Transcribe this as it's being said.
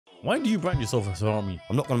Why do you brand yourself as Harami?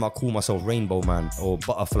 I'm not gonna call myself Rainbow Man or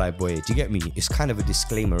Butterfly Boy. Do you get me? It's kind of a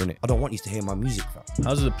disclaimer, innit? I don't want you to hear my music, fam.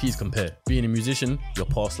 How does the piece compare? Being a musician, your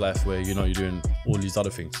past life where you're doing all these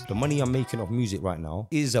other things. The money I'm making off music right now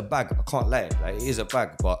is a bag. I can't lie. Like, it is a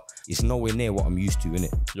bag, but it's nowhere near what I'm used to,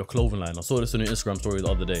 innit? Your clothing line. I saw this on your Instagram story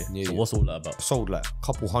the other day. So what's all that about? I sold like a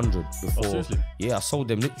couple hundred before. Oh, seriously? Yeah, I sold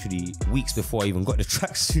them literally weeks before I even got the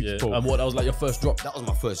tracksuit. Yeah. Bro. And what, that was like your first drop? That was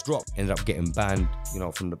my first drop. Ended up getting banned,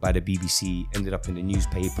 by the BBC. Ended up in the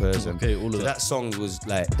newspapers. Okay, all of that. That song was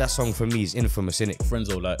like, that song for me is infamous, innit?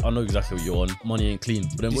 Frenzo, like, I know exactly what you're on. Money ain't clean.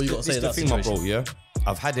 But then what you got to say This that the thing, my situation? bro, yeah?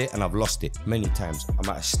 I've had it and I've lost it many times. I'm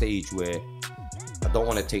at a stage where I don't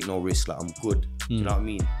want to take no risk. Like, I'm good. You know what I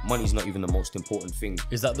mean? Money's not even the most important thing.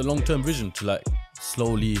 Is that the long-term vision to like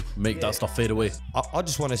slowly make that stuff fade away? I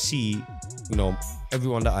just want to see,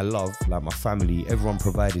 everyone that I love, like my family, everyone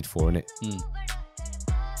provided for, innit?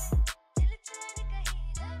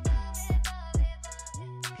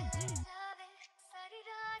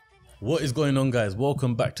 What is going on, guys?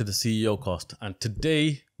 Welcome back to the CEOCAST, and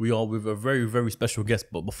today we are with a very, very special guest.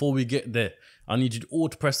 But before we get there, I need you all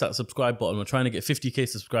to press that subscribe button. We're trying to get 50k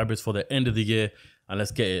subscribers for the end of the year, and let's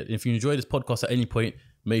get it. If you enjoy this podcast at any point,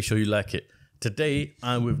 make sure you like it. Today,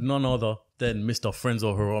 I'm with none other than Mr.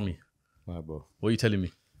 Frenzo Harami. Right, bro. What are you telling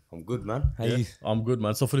me? I'm good, man. How you? I'm good,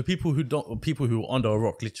 man. So for the people who are under a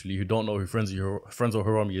rock, literally, who don't know who Frenzo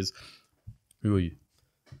Harami is, who are you?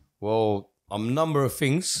 Well, I'm a number of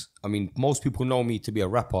things. I mean, most people know me to be a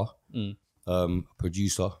rapper,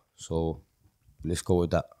 producer. So let's go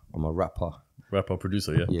with that. I'm a rapper. Rapper,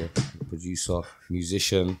 producer, yeah? Yeah, producer,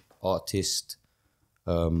 musician, artist.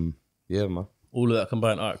 Yeah, man. All of that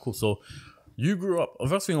combined. All right, cool. So you grew up, the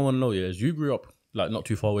first thing I want to know, is you grew up like not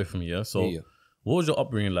too far away from me, yeah? So what was your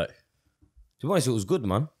upbringing like? To be honest, it was good,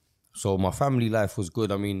 man. So my family life was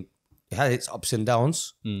good. I mean, it had its ups and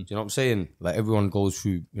downs. Do you know what I'm saying? Like, everyone goes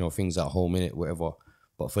through, things at home, innit, whatever.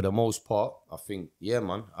 But for the most part, I think, yeah,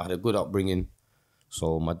 man, I had a good upbringing.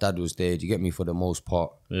 So my dad was there, do you get me, for the most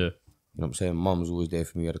part. Yeah. You know what I'm saying? Mum was always there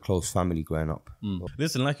for me. We had a close family growing up.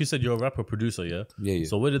 Listen, like you said, you're a rapper, producer, yeah? Yeah.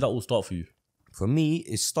 So where did that all start for you? For me,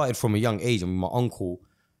 it started from a young age. I mean, my uncle,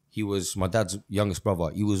 he was my dad's youngest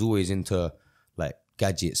brother. He was always into, like,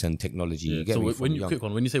 gadgets and technology. Yeah. You get so me?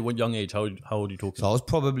 when you say young age, how old are you talking? So I was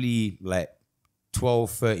probably like 12,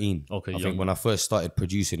 13. Okay, I think when I first started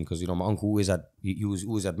producing, because my uncle always had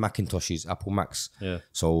always had Macintoshes, Apple Macs. Yeah.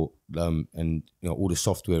 So and all the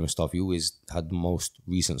software and stuff. He always had the most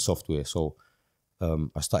recent software. So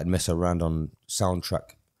I started messing around on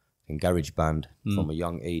Soundtrack and GarageBand from a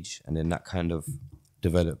young age, and then that kind of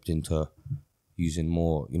developed into using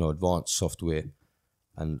more advanced software.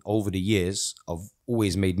 And over the years, I've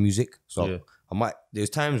always made music. So there's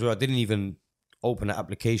times where I didn't even open an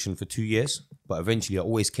application for 2 years, but eventually I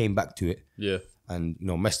always came back to it. Yeah. And,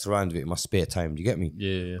 messed around with it in my spare time. Do you get me?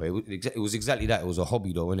 Yeah. But it was exactly that. It was a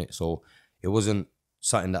hobby though, innit? So it wasn't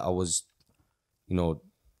something that I was,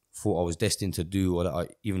 thought I was destined to do, or that I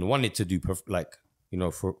even wanted to do,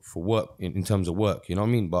 for work, in terms of work, you know what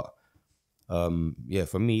I mean? But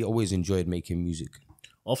for me, I always enjoyed making music.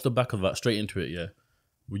 Off the back of that, straight into it, yeah.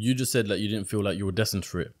 Well, you just said that you didn't feel like you were destined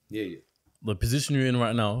for it. Yeah. The position you're in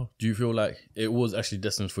right now, do you feel like it was actually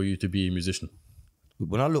destined for you to be a musician?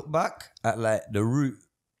 When I look back at like the route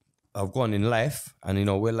I've gone in life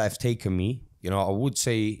and, where life's taken me, I would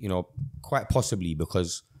say, quite possibly,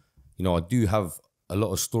 because, I do have a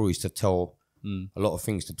lot of stories to tell, a lot of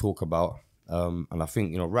things to talk about. And I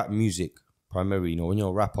think, rap music primarily, when you're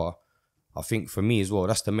a rapper, I think for me as well,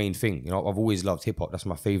 that's the main thing. I've always loved hip hop. That's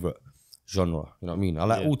my favorite genre. You know what I mean? I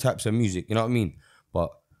like all types of music. You know what I mean? But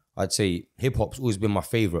I'd say hip hop's always been my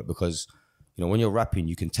favorite because, when you're rapping,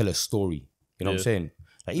 you can tell a story. You know what I'm saying?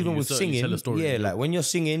 Like, even with singing, like when you're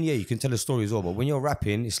singing, you can tell a story as well. But when you're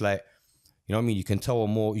rapping, it's like, you know what I mean? You can tell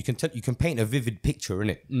more. You can paint a vivid picture,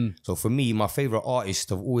 innit? So for me, my favorite artists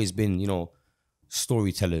have always been,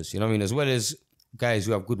 storytellers. You know what I mean? As well as guys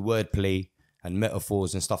who have good wordplay and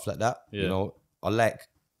metaphors and stuff like that. Yeah. I like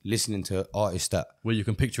listening to artists that where you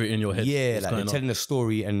can picture it in your head. Yeah, like they're telling a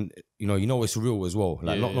story and it's real as well.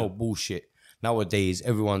 Like no bullshit. Nowadays,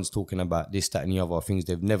 everyone's talking about this, that, and the other things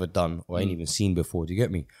they've never done or ain't even seen before. Do you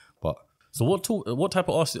get me? But so what type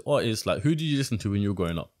of artists, like, who did you listen to when you were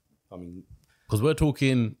growing up? I mean, because we're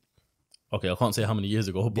talking. Okay, I can't say how many years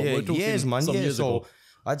ago, but we're talking years, man. Years ago.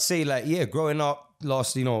 I'd say growing up,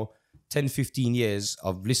 last 10, 15 years,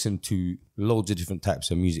 I've listened to loads of different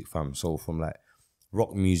types of music, fam. So from like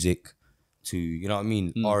rock music to,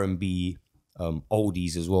 R&B,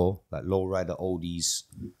 oldies as well, like lowrider oldies,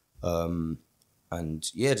 and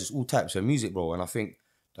just all types of music, bro. And I think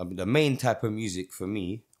the main type of music for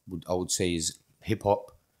me I would say is hip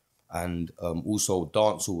hop and also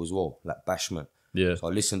dancehall as well, like Bashment. Yeah. So I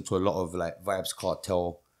listen to a lot of like Vibes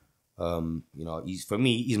Cartel. You know, for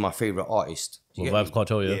me, he's my favorite artist. Vibes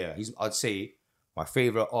Cartel, yeah. Yeah, I'd say my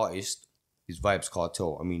favorite artist is Vibes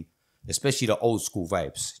Cartel. I mean, especially the old school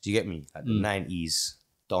vibes. Do you get me? Like the 90s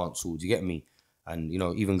dancehall. Do you get me? And you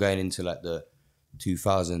know, even going into like the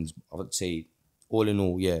 2000s, I would say, all in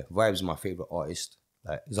all, yeah, Vibes is my favorite artist.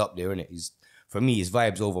 Like, he's up there, innit? For me, it's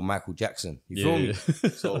Vibes over Michael Jackson. You feel me?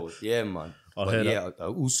 So yeah, man. But yeah,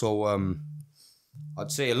 also,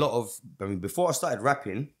 I'd say a lot of. I mean, before I started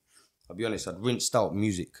rapping, I'll be honest, I'd rinsed out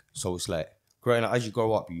music. So it's like growing up, as you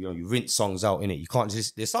grow up, you rinse songs out, innit? You can't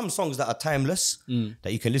just. There's some songs that are timeless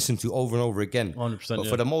that you can listen to over and over again. 100%. But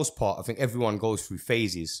for the most part, I think everyone goes through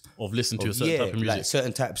phases of listening to a certain type of music. Like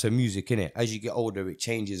certain types of music, innit? As you get older, it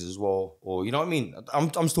changes as well. Or you know what I mean? I'm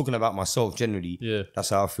just talking about myself generally. Yeah.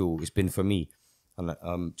 That's how I feel it's been for me.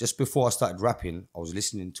 And just before I started rapping, I was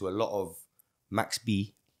listening to a lot of Max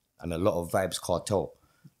B and a lot of Vibes Cartel.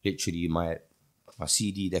 Literally, my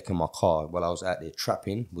CD deck in my car while I was out there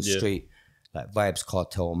trapping was straight like Vibes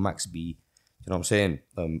Cartel, Max B. You know what I'm saying?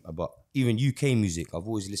 But even UK music, I've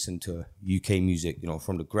always listened to UK music, you know,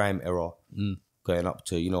 from the grime era going up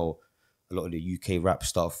to, you know, a lot of the UK rap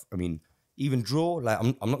stuff. I mean, even drill, like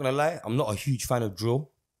I'm not gonna lie, I'm not a huge fan of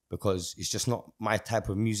drill because it's just not my type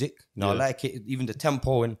of music. You know, I like it, even the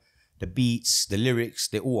tempo and the beats, the lyrics,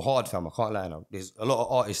 they're all hard, fam. I can't lie now. There's a lot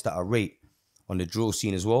of artists that I rate on the drill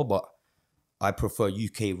scene as well, but I prefer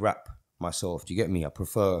UK rap myself. Do you get me? I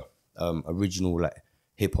prefer original like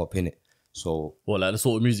hip hop in it. So like the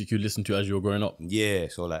sort of music you listen to as you were growing up? Yeah,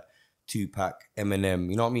 so like Tupac, Eminem,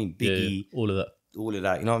 you know what I mean? Biggie, all of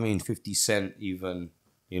that. You know what I mean? 50 Cent, even,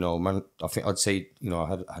 you know, man. I think I'd say, you know,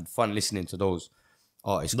 I had fun listening to those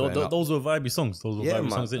artists. Those were vibey songs. Those were vibey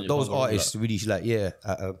songs, didn't you? Those artists really like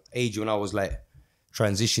at an age when I was like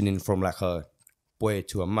transitioning from like a boy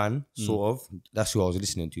to a man, sort of. That's who I was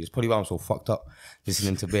listening to. It's probably why I'm so fucked up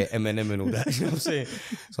listening to bare Eminem and all that. You know what I'm saying?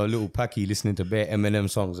 So a little Packy listening to bare Eminem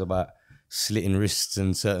songs about slitting wrists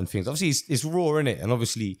and certain things. Obviously, it's raw, innit? And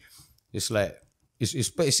obviously, it's like it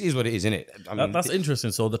is what it is, innit? I mean, that's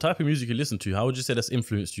interesting. So the type of music you listen to, how would you say that's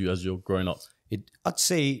influenced you as you're growing up? I'd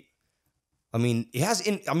say, I mean,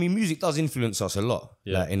 music does influence us a lot,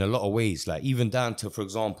 like in a lot of ways. Like even down to, for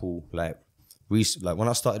example, like when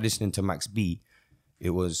I started listening to Max B, it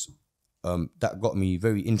was that got me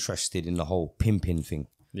very interested in the whole pimping thing.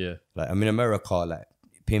 Yeah, like I mean, America, like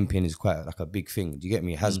pimping is quite like a big thing. Do you get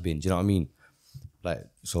me? It has been. Do you know what I mean? Like,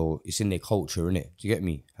 so it's in their culture, innit? Do you get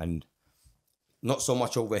me? And not so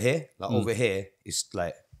much over here. Like over here, it's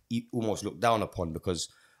like almost looked down upon because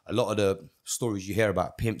a lot of the stories you hear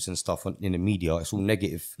about pimps and stuff in the media, it's all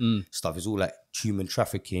negative stuff. It's all like human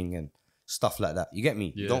trafficking and stuff like that. You get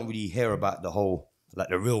me? You don't really hear about the whole, like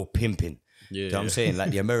the real pimping. You know what I'm saying? Like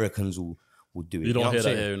the Americans will do it. You don't know hear what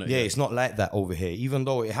I'm that saying? here, innit? It's not like that over here. Even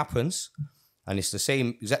though it happens and it's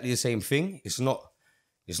exactly the same thing, it's not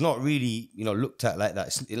really, you know, looked at like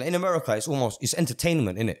that. In America, it's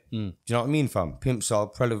entertainment, innit? Do you know what I mean, fam? Pimps are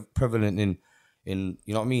prevalent in you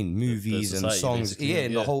know what I mean, movies and songs.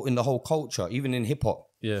 In the whole culture, even in hip hop.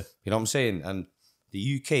 Yeah. You know what I'm saying? And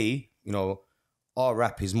the UK, you know, our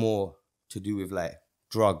rap is more to do with like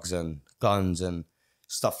drugs and guns and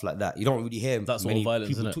stuff like that. You don't really hear that's all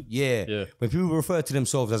violence, isn't it? Yeah. When people refer to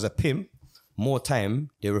themselves as a pimp, more time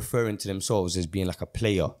they're referring to themselves as being like a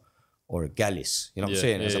player or a gallus. You know what I'm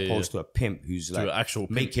saying? As opposed to a pimp who's like actual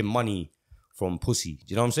making money from pussy. Do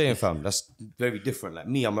you know what I'm saying, fam? That's very different. Like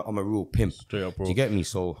me, I'm a real pimp. Straight up, bro. Do you get me?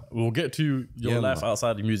 So we'll get to your life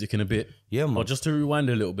outside the music in a bit. Yeah, man. But just to rewind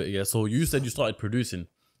a little bit, so you said you started producing.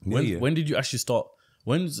 When did you actually start?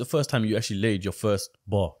 When's the first time you actually laid your first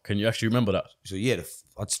bar? Can you actually remember that? So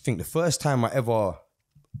I just think the first time I ever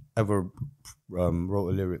wrote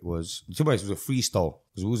a lyric was, to be honest, it was a freestyle.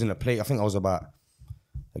 Because it was in a play. I think I was about,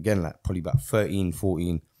 again, like probably about 13,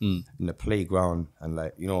 14 in the playground, and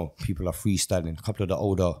like, you know, people are freestyling. A couple of the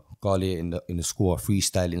older guys in the school are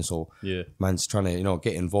freestyling, so man's trying to, you know,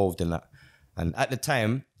 get involved in that. And at the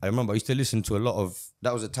time, I remember I used to listen to a lot of,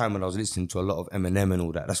 that was the time when I was listening to a lot of Eminem and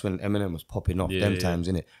all that. That's when Eminem was popping off, times,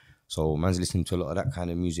 innit? So man's listening to a lot of that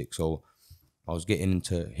kind of music. So I was getting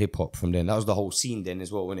into hip hop from then. That was the whole scene then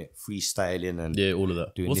as well, wasn't it? Freestyling and all of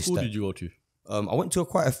that. What school did you go to? I went to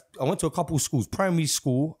a couple of schools. Primary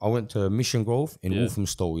school, I went to Mission Grove in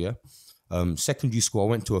Walthamstow, secondary school, I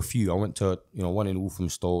went to a few. I went to, you know, one in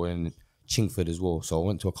Walthamstow and Chingford as well. So I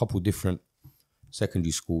went to a couple different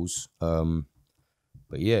secondary schools.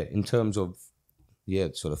 But yeah, in terms of,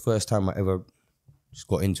 so the first time I ever just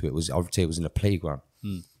got into it was, I would say it was in the playground.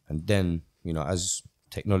 And then, you know, as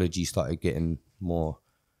technology started getting more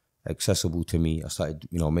accessible to me. I started,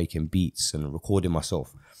 making beats and recording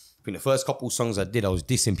myself. I think the first couple songs I did, I was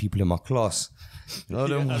dissing people in my class. You know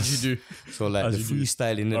them ones? As you do. So like As the you do.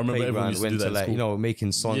 freestyle in the I remember everyone playground used to do went that to at like, school.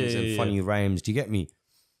 making songs and Yeah. funny rhymes. Do you get me?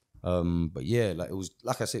 But yeah, like it was,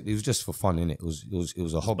 like I said, it was just for fun, innit? It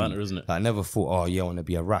was a hobby. banter, isn't it? Like, I never thought, oh yeah, I want to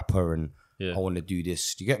be a rapper and Yeah. I want to do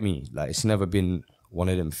this. Do you get me? Like it's never been one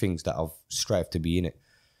of them things that I've strived to be in it.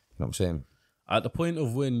 You know what I'm saying? At the point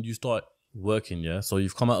of when you start working, yeah. So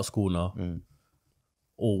you've come out of school now,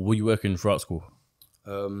 or were you working throughout school?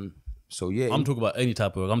 So yeah, I'm talking about any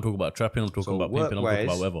type of work. I'm talking about trapping. I'm talking about pimping. I'm talking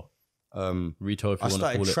about whatever. Retail, if you I want to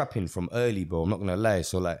started call it. trapping from early, bro. I'm not gonna lie.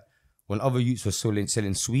 So like when other youths were selling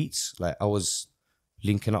sweets, like I was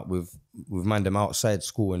linking up with man them outside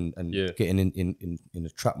school and getting in the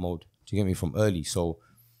trap mode. Do you get me? From early. So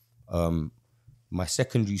my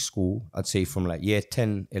secondary school, I'd say from like year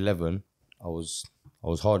 10, 11, I was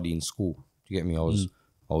hardly in school. Do you get me? I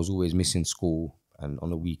was always missing school and on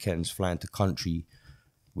the weekends flying to country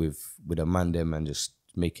with a man them and just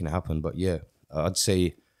making it happen. But yeah, I'd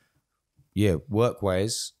say, yeah, work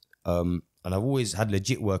wise, and I've always had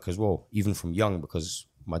legit work as well, even from young, because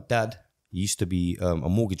my dad used to be a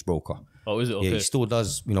mortgage broker. Oh, is it? Okay. Yeah, he still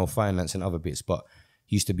does, finance and other bits, but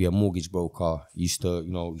he used to be a mortgage broker. He used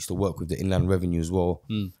to work with the Inland Revenue as well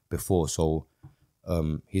before. So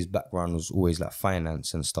his background was always like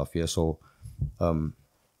finance and stuff. Yeah, so I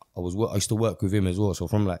used to work with him as well. So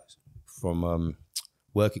from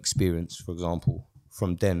work experience, for example,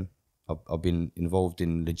 from then I've been involved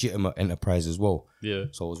in legitimate enterprise as well. Yeah.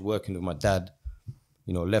 So I was working with my dad,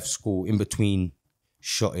 left school in between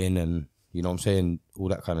shotting and, what I'm saying, all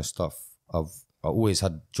that kind of stuff. I always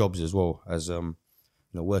had jobs as well as,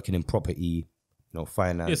 working in property,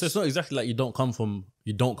 finance. Yeah, so it's not exactly like you don't come from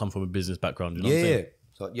a business background. You know what I'm saying? Yeah.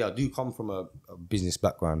 So yeah, I do come from a business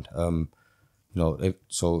background.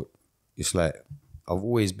 So it's like I've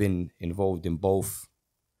always been involved in both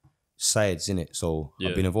sides in it. So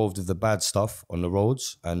I've been involved with the bad stuff on the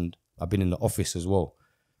roads and I've been in the office as well.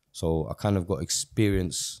 So I kind of got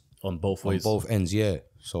experience On both ways. on both ends, yeah.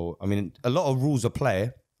 So I mean a lot of rules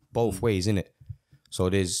apply both ways, innit? So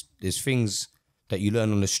there's things that you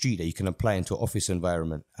learn on the street that you can apply into an office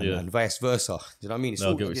environment and vice versa. Do you know what I mean? It's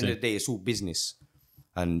all, at the end of the day, it's all business.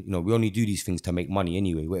 And we only do these things to make money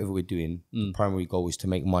anyway. Whatever we're doing, the primary goal is to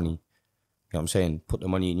make money. You know what I'm saying? Put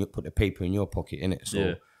the paper in your pocket, innit? So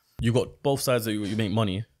yeah. You got both sides that you make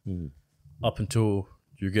money up until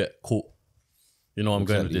you get caught. You know I'm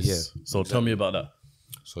going with this. Yeah. So tell me about that.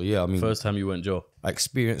 So yeah, I mean, First time you went jail. I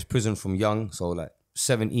experienced prison from young. So like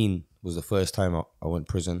 17 was the first time I went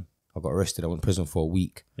prison. I got arrested. I went to prison for a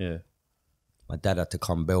week. Yeah. My dad had to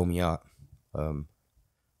come bail me out. I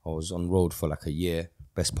was on road for like a year,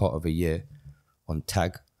 best part of a year, on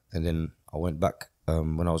tag. And then I went back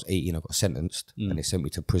when I was 18. I got sentenced and they sent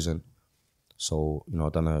me to prison. So,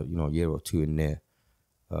 I've done a year or two in there.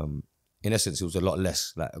 In essence, it was a lot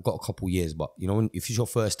less. Like I got a couple years, but if it's your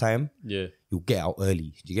first time, you'll get out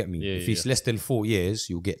early. Do you get me? If it's less than 4 years,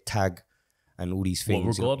 you'll get tag and all these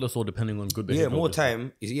things. Well, regardless or depending on good behavior. Yeah, more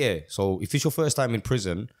time. So if it's your first time in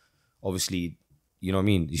prison, obviously, you know what I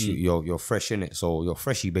mean? You're fresh in it. So you're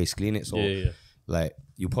freshy basically in it. So like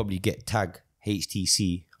you'll probably get tag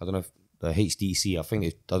HTC. I don't know if the HDC,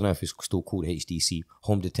 I don't know if it's still called HDC,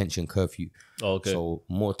 home detention curfew. Oh, okay. So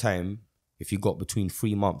more time. If you got between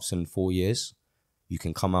 3 months and 4 years, you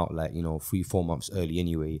can come out like, 3-4 months early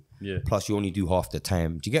anyway. Yeah. Plus you only do half the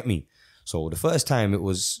time. Do you get me? So the first time it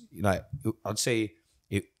was like, I'd say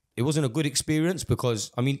it wasn't a good experience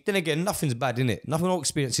because, I mean, then again, nothing's bad, innit? No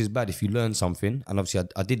experience is bad if you learn something. And obviously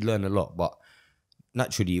I did learn a lot, but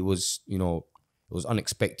naturally it was, it was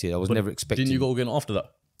unexpected. I was never expecting. Didn't you go again after that?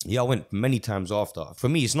 Yeah, I went many times after. For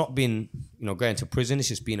me, it's not been, going to prison. It's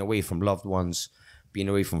just being away from loved ones, being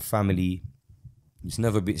away from family. It's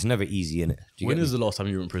never easy, innit? When is the last time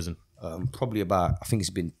you were in prison? Probably about, I think it's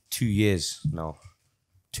been 2 years now.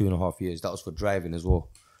 2.5 years. That was for driving as well.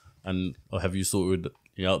 And have you sorted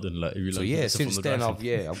it out then? Like, So yeah, since then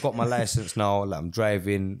I've got my license now. Like I'm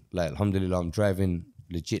driving. Like alhamdulillah, I'm driving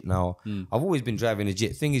legit now. I've always been driving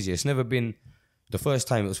legit. Thing is, it's never been. The first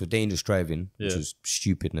time it was for dangerous driving, which was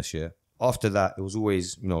stupidness. Yeah. After that, it was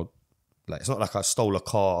always like it's not like I stole a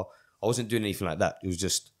car. I wasn't doing anything like that. It was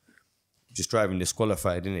just driving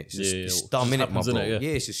disqualified, innit? It's just it's dumb, innit, my bro? Yeah,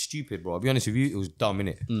 it's just stupid, bro. I'll be honest with you, it was dumb,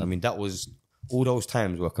 innit? I mean, that was all those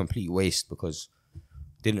times were a complete waste because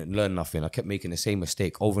didn't learn nothing. I kept making the same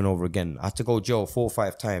mistake over and over again. I had to go jail 4 or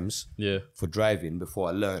 5 times for driving before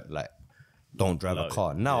I learned like don't drive a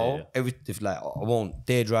car. Now if like I won't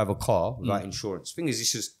dare drive a car without insurance. Thing is,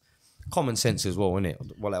 it's just common sense as well, innit?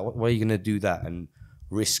 Well, like, why are you gonna do that and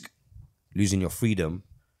risk losing your freedom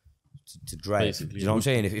to drive? Basically, you know what I'm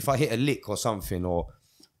saying? If I hit a lick or something, or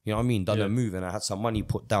you know what I mean, done Yeah. a move and I had some money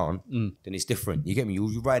put down, then it's different. You get me?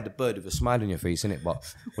 You ride the bird with a smile on your face, innit? But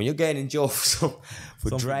when you're getting in jail for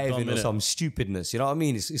Something driving dumb, or innit? some stupidness, you know what I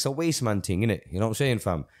mean? It's a waste man thing, innit? You know what I'm saying,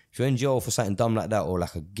 fam? If you're in jail for something dumb like that, or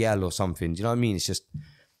like a gal or something, do you know what I mean? It's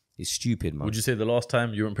stupid, man. Would you say the last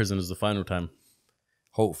time you were in prison is the final time?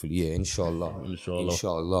 Hopefully, yeah, inshallah. Inshallah.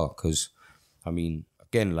 Inshallah. Because, I mean,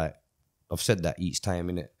 again, like, I've said that each time,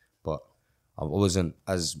 innit? But I wasn't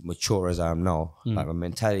as mature as I am now. Like, my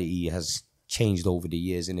mentality has changed over the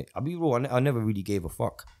years, innit? I'll be real, I never really gave a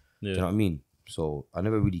fuck. Do you know what I mean? So, I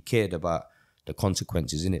never really cared about the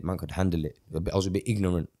consequences, innit? Man could handle it. I was a bit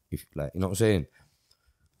ignorant, if like, you know what I'm saying?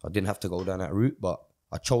 I didn't have to go down that route, but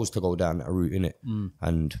I chose to go down that route, innit?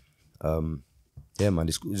 And, yeah, man,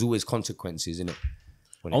 there's always consequences, innit?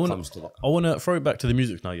 When it comes to that. I want to throw it back to the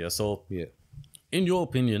music now, yeah? So, Yeah. in your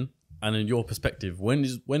opinion and in your perspective, when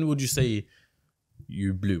would you say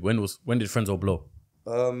you blew? When did Frenzo blow?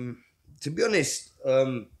 To be honest,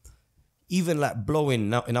 even like blowing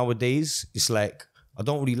nowadays, it's like, I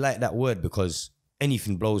don't really like that word because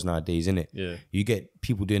anything blows nowadays, innit? Yeah. You get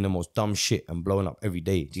people doing the most dumb shit and blowing up every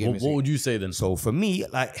day. Do you get me? What would you say then? So for me,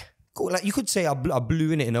 like you could say I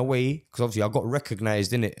blew in it in a way, because obviously I got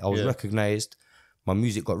recognized in it. I was recognized. My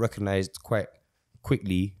music got recognized quite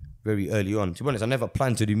quickly, very early on. To be honest, I never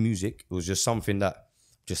planned to do music. It was just something that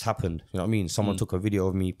just happened. You know what I mean? Someone took a video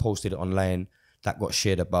of me, posted it online. That got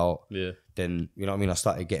shared about. Yeah. Then, you know what I mean? I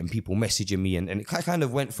started getting people messaging me, and it kind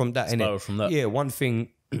of went from that, innit? From that. Yeah, one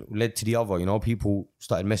thing led to the other, you know? People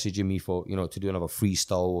started messaging me for, you know, to do another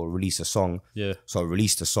freestyle or release a song. Yeah. So I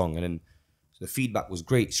released a song, and then the feedback was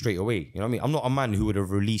great straight away. You know what I mean? I'm not a man who would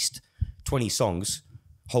have released 20 songs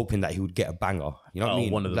hoping that he would get a banger. You know what I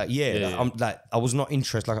mean? One of them. Like, yeah, Yeah, like, yeah. I'm like, I was not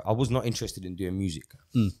interested in doing music.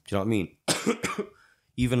 Do you know what I mean?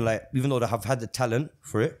 even though I've had the talent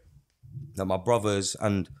for it, like my brothers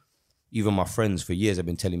and even my friends for years have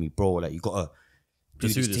been telling me, bro, like, you gotta do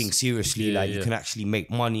Pursue this thing seriously. Yeah, like, yeah. you can actually make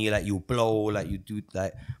money. Like, you'll blow. Like, you do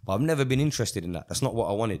like. But I've never been interested in that. That's not what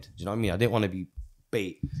I wanted. Do you know what I mean? I didn't want to be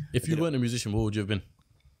bait. If you weren't a musician, what would you have been?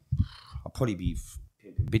 I'll probably be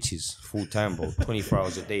pimping bitches full time, bro. 24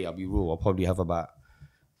 hours a day. I'll be real. I'll probably have about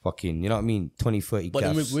fucking, you know what I mean, 20, 30 But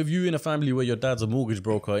then gaffs. with you in a family where your dad's a mortgage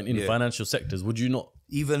broker in financial sectors, would you not?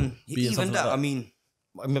 Even something like that, that? I mean,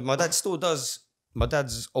 my dad still does. My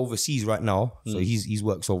dad's overseas right now, so he's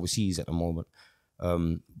works overseas at the moment.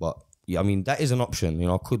 But yeah, I mean, that is an option. You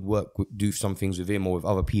know, I could do some things with him or with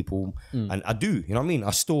other people, and I do. You know what I mean?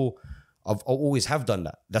 I've always have done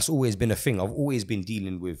that. That's always been a thing. I've always been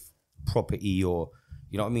dealing with property or,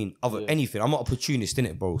 you know what I mean, anything. I'm an opportunist in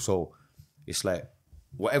it, bro. So it's like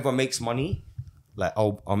whatever makes money, like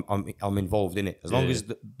I'm involved in it. As long as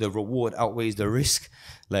the reward outweighs the risk.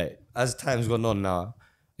 Like, as time's gone on now,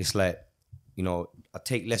 it's like, you know, I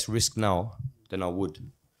take less risk now than I would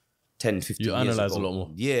 10, 15 You years analyze ago. a lot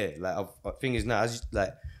more. Yeah, like the thing is now, it's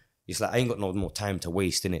like I ain't got no more time to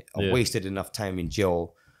waste in it. I've wasted enough time in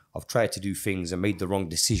jail. I've tried to do things and made the wrong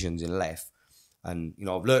decisions in life, and you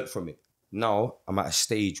know, I've learned from it. Now I'm at a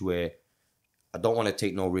stage where I don't want to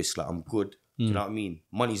take no risk. Like, I'm good. You know what I mean?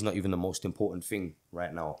 Money's not even the most important thing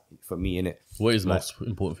right now for me, innit? What is the most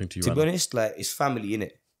important thing to you? To right be now? honest, like, it's family,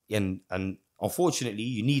 innit? And unfortunately,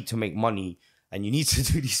 you need to make money and you need to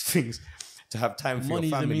do these things to have time for Money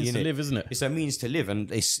is your a family, means to innit? live, isn't it? It's a means to live,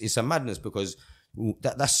 and it's a madness because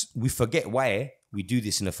we forget why we do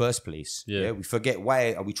this in the first place. Yeah. We forget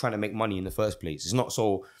why are we trying to make money in the first place. It's not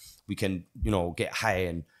so we can, you know, get high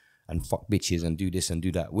and fuck bitches and do this and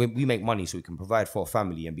do that. We make money so we can provide for our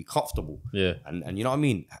family and be comfortable. Yeah. And you know what I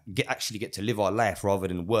mean? Actually get to live our life rather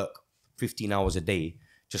than work 15 hours a day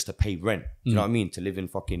just to pay rent. You know what I mean? To live in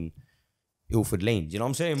fucking Ilford Lanes. You know what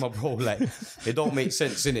I'm saying, my bro? Like, it don't make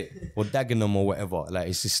sense, innit? Or Dagenham or whatever. Like,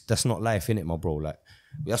 it's just, that's not life, innit, my bro? Like,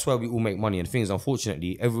 that's why we all make money. And things,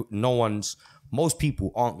 unfortunately, most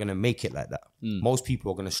people aren't going to make it like that. Most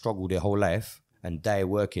people are going to struggle their whole life and die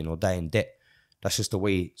working or die in debt. That's just the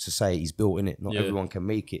way society's built, innit? Not everyone can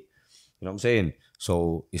make it. You know what I'm saying?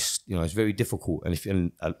 So it's, you know, it's very difficult.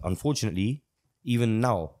 And unfortunately, even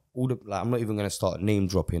now, I'm not even going to start name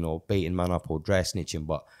dropping or baiting man up or dry snitching,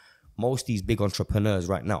 but most of these big entrepreneurs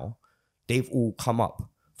right now, they've all come up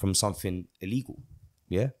from something illegal.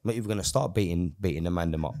 Yeah, I'm not even going to start baiting the man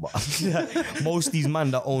them up, but most of these men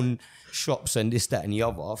that own shops and this, that and the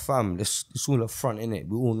other, fam, it's all up front, innit?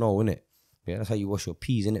 We all know, innit? Yeah, that's how you wash your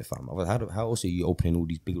peas, innit, fam? How else are you opening all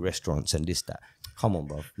these big restaurants and this, that? Come on,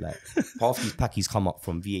 bro. Like, half these packies come up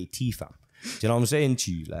from VAT, fam. you know what I'm saying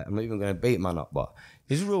to you? Like, I'm not even gonna bait man up, but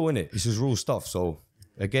it's real, innit? This is real stuff. So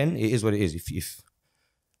again, it is what it is. If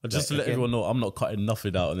But just to let everyone know, I'm not cutting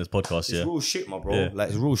nothing out on this podcast. it's real shit, my bro. Like,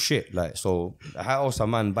 it's real shit. Like, so how else a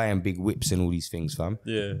man buying big whips and all these things, fam?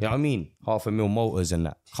 Yeah. You know what I mean? 500,000 motors and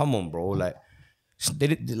that. Come on, bro. Like,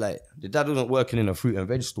 like the dad wasn't working in a fruit and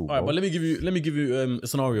veg store. All right, but let me give you a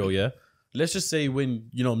scenario. Yeah, let's just say when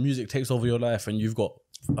music takes over your life and you've got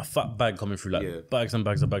a fat bag coming through, like bags and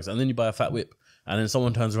bags and bags, and then you buy a fat whip, and then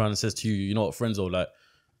someone turns around and says to you, you know what, Frenzo, like,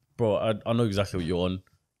 bro, I know exactly what you're on.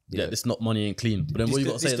 Yeah, this not money ain't clean. But then what you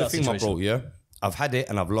got to say to that situation? Bro, yeah, I've had it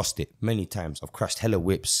and I've lost it many times. I've crashed hella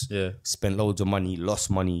whips. Yeah, spent loads of money,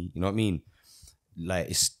 lost money. You know what I mean? Like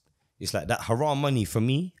it's like that haram money for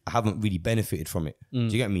me. I haven't really benefited from it. Do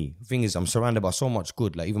you get me? The thing is, I'm surrounded by so much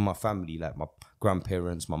good. Like even my family, like my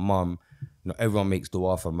grandparents, my mum. Everyone makes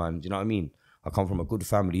dua for man. Do you know what I mean? I come from a good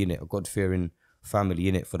family, innit? A God-fearing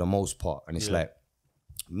family, innit? For the most part, and it's like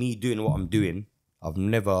me doing what I'm doing. I've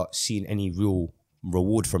never seen any real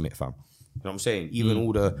reward from it, fam. You know what I'm saying? Even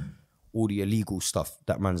all the illegal stuff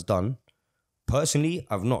that man's done, personally,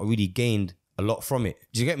 I've not really gained a lot from it.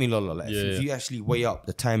 Do you get me, Lola? Like, if you actually weigh up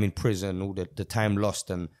the time in prison, all the time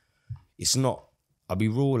lost, and it's not, I'll be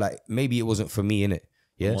real, like, maybe it wasn't for me, innit?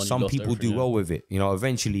 Yeah, some people do well with it.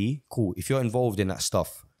 Eventually, cool. If you're involved in that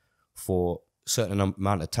stuff for a certain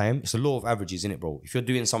amount of time, it's a law of averages, innit, bro? If you're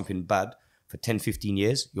doing something bad for 10, 15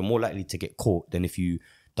 years, you're more likely to get caught than if you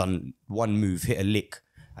done one move, hit a lick,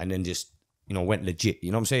 and then just, went legit.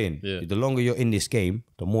 You know what I'm saying? Yeah. The longer you're in this game,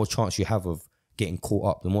 the more chance you have of getting caught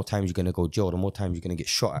up, the more times you're going to go jail, the more times you're going to get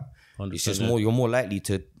shot at. It's just you're more likely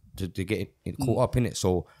to get caught up in it.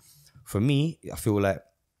 So for me, I feel like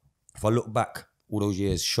if I look back all those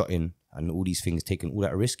years shotting and all these things, taking all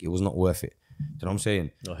that risk, it was not worth it. Do you know what I'm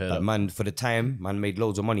saying? Like, man, for the time, man made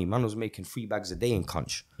loads of money. Man was making 3 bags a day in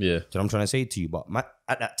Cunch. Yeah. Do you know what I'm trying to say to you? But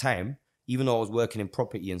at that time, even though I was working in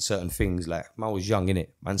property and certain things, like, man was young, innit?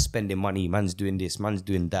 Man's spending money, man's doing this, man's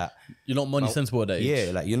doing that. You're not money sensible at that age.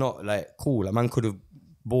 Yeah, like, you're not, like, cool. Like, man could have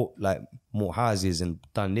bought, like, more houses and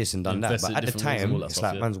done this and done that. But at the time, it's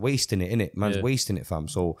stuff, like, man's wasting it, innit? Man's wasting it, fam.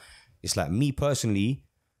 So it's like, me personally,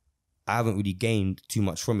 I haven't really gained too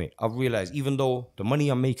much from it. I've realized, even though the money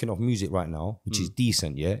I'm making off music right now, which is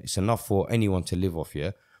decent, yeah, it's enough for anyone to live off,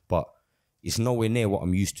 yeah, but it's nowhere near what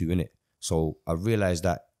I'm used to, innit? So I've realized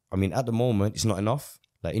that, I mean, at the moment, it's not enough.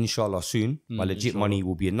 Like, inshallah, soon, my legit money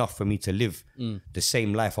will be enough for me to live the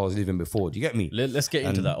same life I was living before. Do you get me? Let's get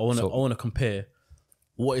into that. I want to compare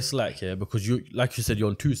what it's like here, because you, like you said, you're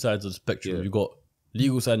on two sides of the spectrum. Yeah. You got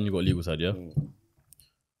legal side and you got legal side, yeah?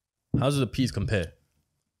 How does the P's compare?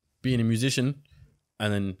 Being a musician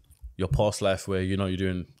and then your past life where, you're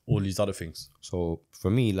doing all these other things. So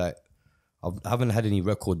for me, like, I haven't had any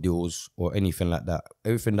record deals or anything like that.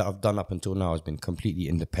 Everything that I've done up until now has been completely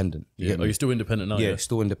independent. Are you still independent now? Yeah,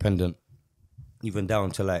 still independent. Even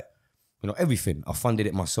down to, like, everything. I funded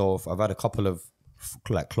it myself. I've had a couple of,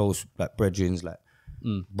 like, close, like, brethrens, like,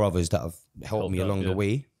 brothers that have helped me along the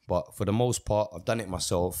way. But for the most part, I've done it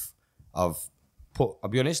myself. I'll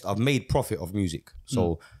be honest, I've made profit of music.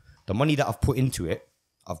 So the money that I've put into it,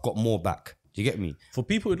 I've got more back. Do you get me? For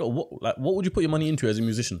people, what would you put your money into as a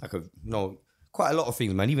musician? Like quite a lot of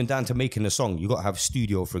things, man. Even down to making a song, you got to have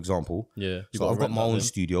studio, for example. Yeah. So I've got my own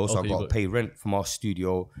studio, so I've got to pay rent for my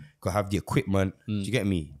studio. Got to have the equipment. Do you get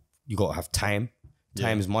me? You got to have time.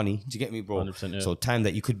 Time is money. Do you get me, bro? 100%, yeah. So time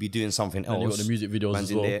that you could be doing something else. And you got the music videos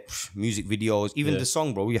as well. There, music videos, even the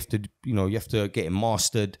song, bro. You have to get it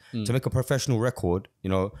mastered to make a professional record.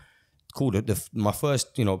 Cool. My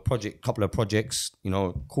first, couple of projects,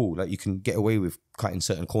 cool. Like, you can get away with cutting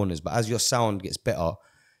certain corners, but as your sound gets better,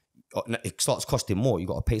 it starts costing more. You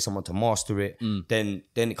got to pay someone to master it. Then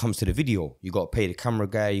it comes to the video. You got to pay the camera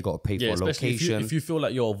guy. You got to pay for a location. If you feel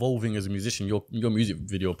like you're evolving as a musician, your music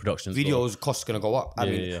video productions, costs gonna go up. I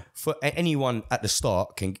mean, for anyone at the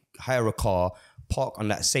start can hire a car, park on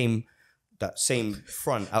that same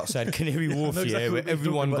front outside Canary Wharf, where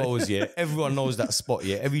everyone goes, everyone knows that spot,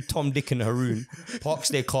 every Tom, Dick and Haroon parks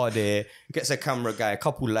their car there, gets a camera guy, a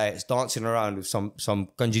couple lights, dancing around with some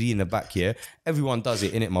ganjari in the back, everyone does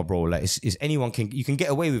it, innit, my bro? Like, it's anyone you can get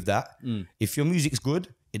away with that. If your music's good,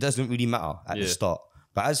 it doesn't really matter at the start.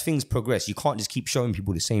 But as things progress, you can't just keep showing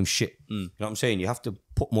people the same shit. You know what I'm saying? You have to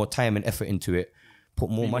put more time and effort into it. Put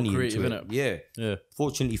more money into it. Yeah.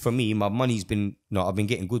 Fortunately for me, my money's been, I've been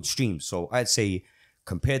getting good streams. So I'd say,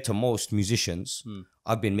 compared to most musicians,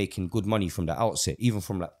 I've been making good money from the outset, even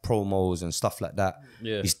from, like, promos and stuff like that.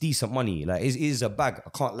 Yeah. It's decent money. Like, it is a bag.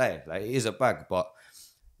 I can't lie. Like, it is a bag, but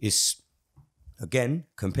it's, again,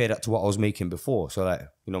 compare that to what I was making before. So, like,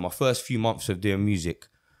 my first few months of doing music,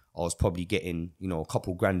 I was probably getting, you know, a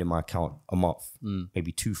couple grand in my account a month,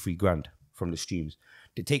 maybe 2-3 grand from the streams.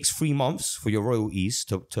 It takes 3 months for your royalties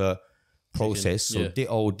to process. So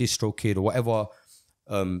Ditto, DistroKid, or whatever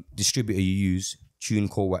distributor you use,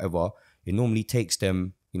 TuneCore, whatever, it normally takes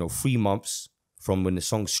them, you know, 3 months from when the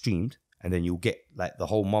song's streamed, and then you'll get like the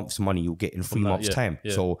whole month's money you'll get in 3 months' time.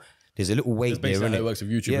 So there's a little wait there, innit? It works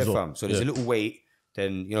with YouTube as well. Fam. So there's a little wait.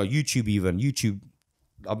 Then, you know, YouTube,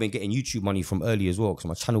 I've been getting YouTube money from early as well because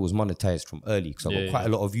my channel was monetized from early because I got quite a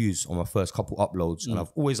lot of views on my first couple uploads, and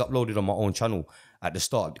I've always uploaded on my own channel at the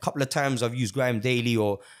start. A couple of times I've used Grime Daily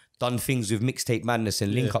or done things with Mixtape Madness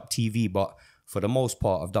and Link Up TV, but for the most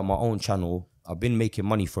part, I've done my own channel. I've been making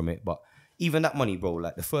money from it, but even that money, bro,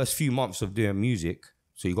 like the first few months of doing music,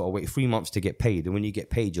 so you got to wait 3 months to get paid, and when you get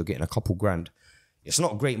paid, you're getting a couple grand. It's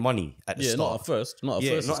not great money at the start. Not at first. Not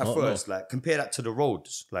at first. Like, compare that to the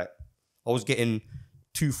roads. Like, I was getting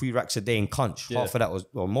 2-3 racks a day in Cunch. Half of that was,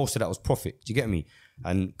 or most of that was profit. Do you get me?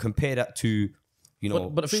 And compare that to, you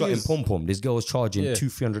know, but shot in Pom Pom. This girl was charging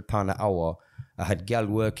 £200-300 an hour. I had gal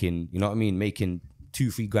working, you know what I mean, making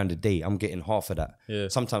 2-3 grand a day. I'm getting half of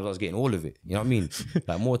that. Sometimes I was getting all of it. You know what I mean?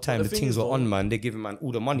 Like, more time the things were on, man. They're giving man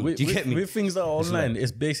all the money. Do you get me? With things that are online,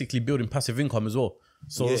 it's basically building passive income as well.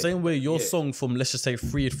 So the same way your song from, let's just say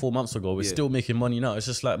 3 or 4 months ago is still making money now. It's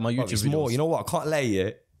just like my YouTube videos. More, you know what? I can't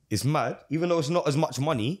lie, it's mad. Even though it's not as much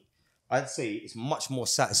money, I'd say it's much more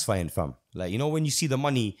satisfying, fam. Like, you know, when you see the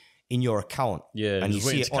money in your account and you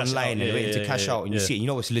see it online and waiting to cash out and you see it, you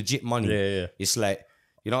know it's legit money. It's like,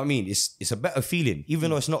 you know what I mean? It's a better feeling. Even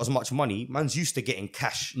though it's not as much money, man's used to getting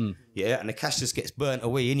cash. And the cash just gets burnt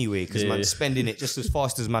away anyway because man's spending it just as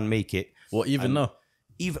fast as man make it. Well, even now?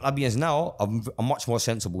 Even, I'll be honest, now, I'm much more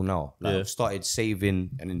sensible now. Like, I've started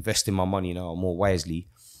saving and investing my money now more wisely.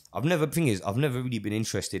 I've never really been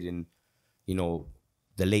interested in, you know,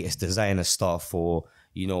 the latest designer stuff or,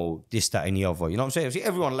 you know, this, that, and the other. You know what I'm saying? See,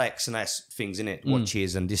 everyone likes nice things, innit?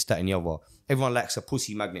 Watches and this, that, and the other. Everyone likes a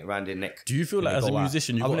pussy magnet around their neck. Do you feel like as a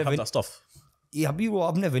musician, you've got to have that stuff? Yeah,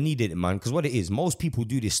 I've never needed it, man. Because what it is, most people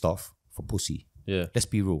do this stuff for pussy. Yeah. Let's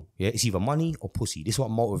be real. Yeah, it's either money or pussy. This is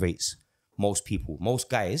what motivates most people. Most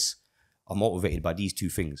guys are motivated by these two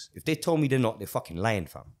things. If they told me they're not, they're fucking lying,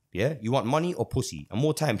 fam. Yeah, you want money or pussy? And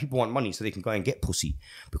more time, people want money so they can go and get pussy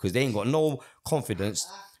because they ain't got no confidence.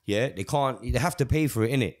 Yeah, they have to pay for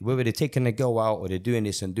it, innit? Whether they're taking a girl out or they're doing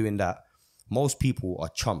this and doing that. Most people are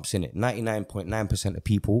chumps, innit? 99.9% of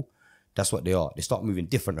people, that's what they are. They start moving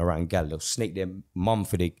different around gal. They'll snake their mum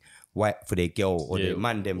for their girl or their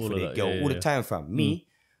man them for their girl all the time, fam. Me,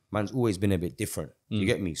 man's always been a bit different. You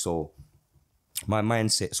get me? So my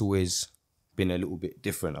mindset's always been a little bit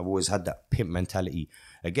different. I've always had that pimp mentality.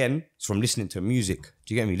 Again, it's from listening to music.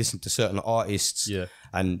 Do you get me? Listening to certain artists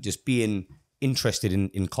and just being interested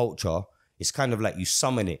in culture. It's kind of like you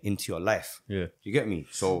summon it into your life. Yeah. Do you get me?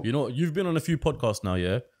 So, you know, you've been on a few podcasts now,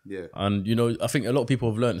 yeah? Yeah. And, you know, I think a lot of people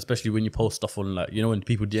have learned, especially when you post stuff on, like, you know, when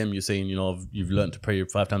people DM you saying, you know, you've learned to pray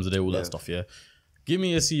 5 times a day, all that stuff, yeah? Give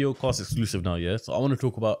me a CEOCAST exclusive now, yeah? So I want to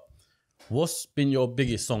talk about what's been your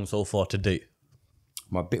biggest song so far to date?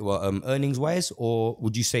 My bit, earnings wise, or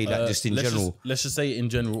would you say that just in general? Let's just say in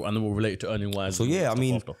general, and then we'll relate it to earning wise. So yeah, I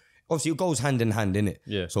mean, obviously it goes hand in hand, innit?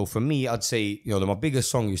 Yeah. So for me, I'd say, you know, my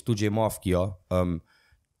biggest song is Tujhe Maaf Kiya.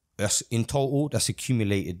 That's in total, that's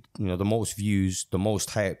accumulated, you know, the most views, the most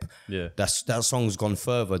hype. Yeah. That song's gone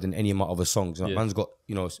further than any of my other songs. Man's got,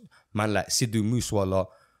 you know, man like Sidhu Moosewala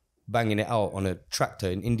banging it out on a tractor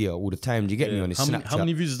in India all the time. Do you get me on his Snapchat? How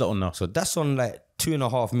many views is that on now? So that's on like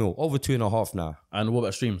 2.5 mil, over 2.5 now. And what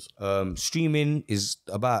about streams? Streaming is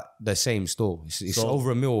about the same still. It's over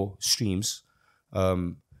 1 mil streams. I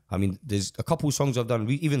mean, there's a couple songs I've done.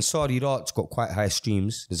 Even Saudi Art's got quite high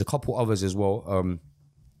streams. There's a couple others as well.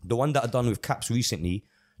 The one that I've done with Caps recently,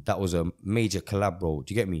 that was a major collab, bro.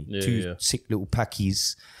 Do you get me? Two sick little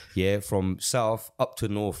packies, from south up to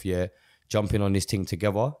north, jumping on this thing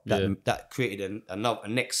together. That created a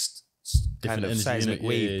next kind of seismic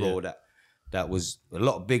wave, bro. That was a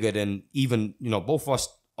lot bigger than even, you know, both of us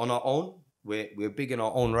on our own. We're big in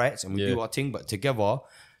our own rights and we do our thing, but together,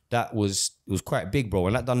 it was quite big, bro.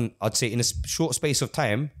 And that done, I'd say in a short space of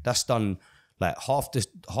time, that's done like half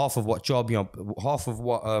of what Tujhe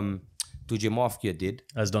Maaf Kiya did.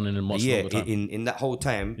 Has done in a much longer time. in that whole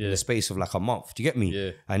time, in the space of like a month. Do you get me?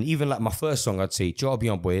 Yeah. And even like my first song, I'd say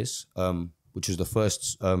Jarbian Boys, which was the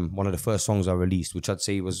first, one of the first songs I released, which I'd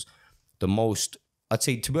say was the most, I'd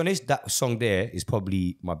say, to be honest, that song there is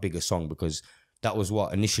probably my biggest song because that was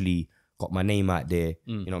what initially got my name out there.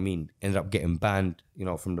 You know what I mean? Ended up getting banned, you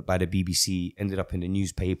know, by the BBC. Ended up in the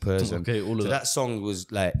newspapers. Okay, and all of so that song was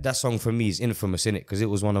like, that song for me is infamous in it because it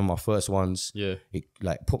was one of my first ones. Yeah. It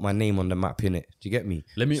like put my name on the map in it. Do you get me?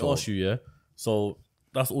 Let me ask you, yeah. So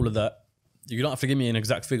that's all of that. You don't have to give me an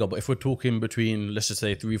exact figure, but if we're talking between, let's just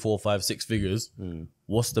say 3, 4, 5, 6 figures,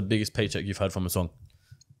 what's the biggest paycheck you've had from a song?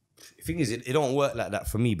 The thing is, it don't work like that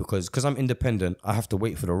for me because I'm independent. I have to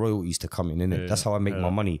wait for the royalties to come in, innit? That's how I make my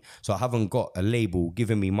money. So I haven't got a label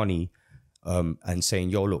giving me money and saying,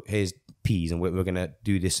 yo, look, here's P's and we're going to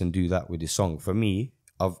do this and do that with this song. For me,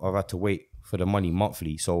 I've had to wait for the money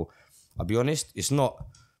monthly. So I'll be honest, it's not,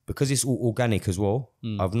 because it's all organic as well,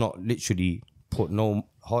 I've not literally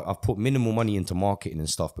I've put minimal money into marketing and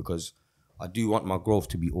stuff because I do want my growth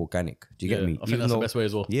to be organic. Do you get me? I think that's the best way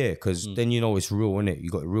as well. Yeah, because then you know it's real, innit? You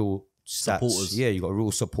got real stats. Supporters. Yeah, you got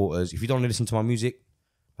real supporters. If you don't listen to my music,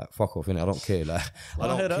 like fuck off, innit? I don't care. Like I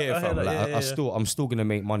don't care, fam. Like I'm still gonna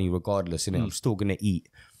make money regardless, innit? I'm still gonna eat.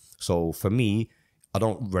 So for me, I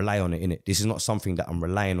don't rely on it, innit? This is not something that I'm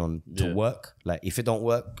relying on to work. Like if it don't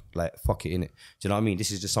work, like fuck it, innit? Do you know what I mean? This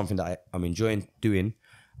is just something that I'm enjoying doing.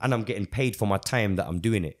 And I'm getting paid for my time that I'm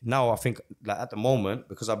doing it. Now I think like at the moment,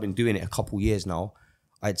 because I've been doing it a couple years now,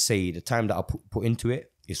 I'd say the time that I put into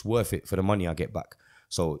it, it's worth it for the money I get back.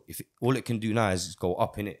 So if all it can do now is go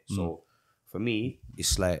up in it. So for me,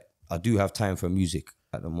 it's like I do have time for music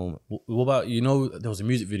at the moment. What about, you know, there was a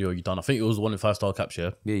music video you done. I think it was one in 5-star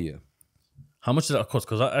capture. Yeah. How much did that cost?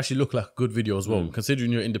 Because that actually looked like a good video as well.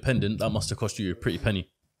 Considering you're independent, that must have cost you a pretty penny.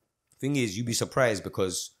 Thing is, you'd be surprised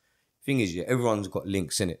because everyone's got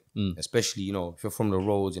links in it, especially, you know, if you're from the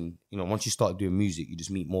roads and, you know, once you start doing music, you just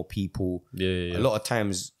meet more people. Yeah. A lot of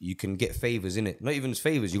times you can get favors in it. Not even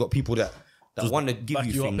favors. You got people that want to give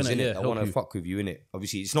you things in it, that want to fuck with you in it.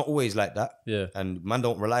 Obviously, it's not always like that. Yeah. And man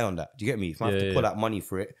don't rely on that. Do you get me? If I have to put out money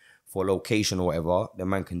for it, for a location or whatever, then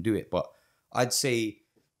man can do it. But I'd say,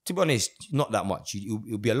 to be honest, not that much.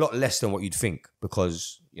 It'll be a lot less than what you'd think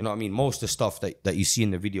because, you know what I mean? Most of the stuff that you see in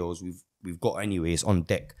the videos, we've got anyway. It's on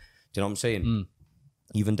deck. Do you know what I'm saying?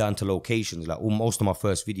 Even down to locations. Like most of my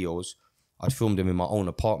first videos, I'd filmed them in my own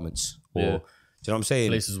apartments. Or, do you know what I'm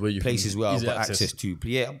saying? Places where I've got access to.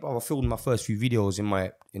 Yeah, I filmed my first few videos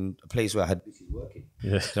in a place where I had this is working.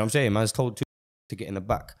 Yeah. Do you know what I'm saying? Man's told to get in the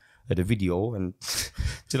back of the video and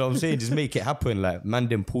do you know what I'm saying? Just make it happen. Like man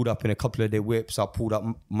then pulled up in a couple of their whips. I pulled up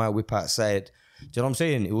my whip outside. Do you know what I'm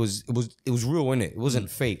saying? It was real, innit? It wasn't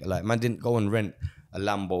fake. Like man didn't go and rent a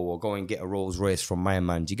Lambo or go and get a Rolls Royce from my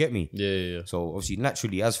man. Do you get me? Yeah. So obviously,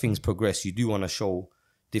 naturally, as things progress, you do want to show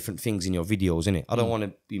different things in your videos, innit? I don't want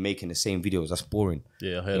to be making the same videos. That's boring.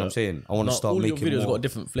 Yeah, I hear you know what I'm saying? I want to start all making your videos more. got a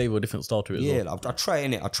different flavor, a different style to it. Yeah, I try,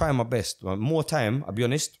 innit? I try my best. More time, I'll be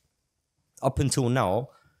honest. Up until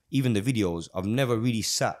now, even the videos, I've never really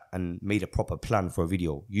sat and made a proper plan for a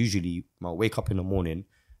video. Usually, I'll wake up in the morning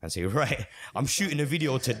and say, right, I'm shooting a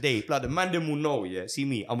video today. Like the man them will know, yeah. See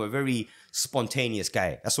me, I'm a very spontaneous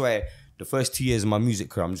guy. That's why the first 2 years of my music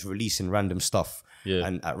career, I'm just releasing random stuff. Yeah.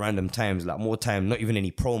 And at random times, like more time, not even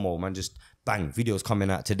any promo, man, just bang, videos coming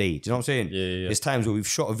out today. Do you know what I'm saying? Yeah. There's times where we've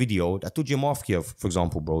shot a video. I told you Mafia, for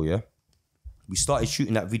example, bro, yeah. We started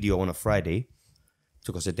shooting that video on a Friday.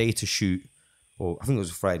 Took us a day to shoot. Or I think it was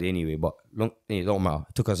a Friday anyway, but it don't matter.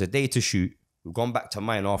 It took us a day to shoot. We've gone back to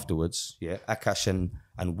mine afterwards, yeah. Akash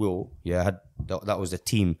and Will, yeah, that was the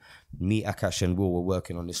team. Me, Akash, and Will were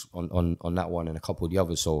working on this on that one and a couple of the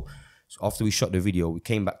others. So after we shot the video, we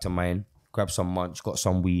came back to mine, grabbed some munch, got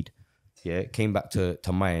some weed, yeah. Came back to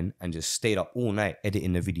mine and just stayed up all night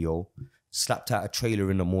editing the video. Slapped out a trailer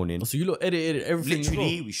in the morning. So you look edited everything.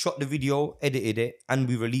 Literally, we shot the video, edited it, and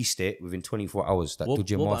we released it within 24 hours. That What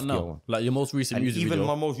about now? one. Like your most recent And music even video.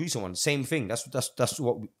 my most recent one, same thing. That's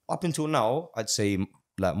what up until now, I'd say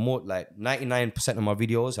like more like 99% of my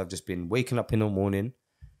videos have just been waking up in the morning,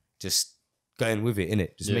 just going with it,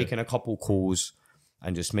 innit? Just making a couple calls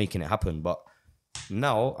and just making it happen. But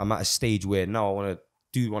now I'm at a stage where now I want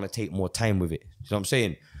to take more time with it. You know what I'm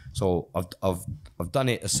saying? So I've done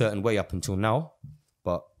it a certain way up until now,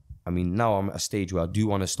 but I mean now I'm at a stage where I do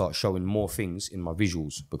want to start showing more things in my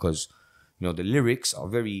visuals because you know the lyrics are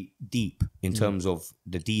very deep in terms of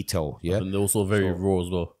the detail, yeah. And they're also very raw as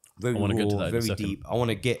well. Very I want to raw, get to that in a very second. deep. I want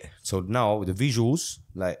to get so now with the visuals,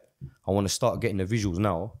 like I want to start getting the visuals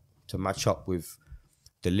now to match up with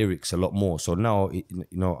the lyrics a lot more. So now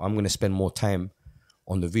I'm going to spend more time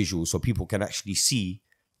on the visuals so people can actually see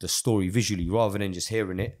the story visually rather than just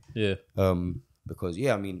hearing it. Yeah. Because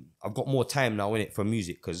I mean, I've got more time now in it for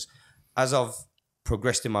music because as I've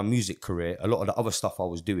progressed in my music career, a lot of the other stuff I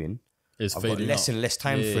was doing, I've got less and less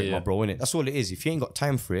time for it, my bro, innit? That's all it is. If you ain't got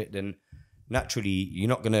time for it, then naturally you're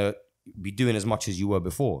not gonna be doing as much as you were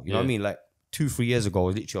before. You know what I mean? Like 2-3 years ago,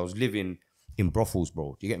 I was living in brothels,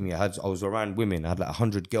 bro. Do you get me? I was around women. I had like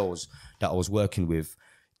 100 girls that I was working with,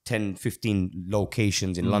 10, 15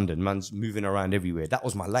 locations in London. Man's moving around everywhere. That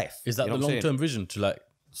was my life. Is that the long-term vision to like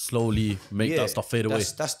slowly make that stuff fade away?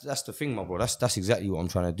 That's the thing, my bro. That's exactly what I'm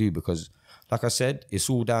trying to do, because like I said, it's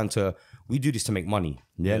all down to, we do this to make money.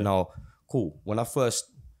 Yeah. Now, cool. When I first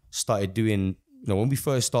started doing, when we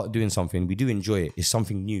first start doing something, we do enjoy it. It's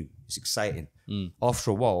something new. It's exciting.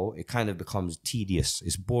 After a while, it kind of becomes tedious.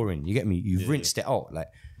 It's boring. You get me? You've rinsed it out. Like,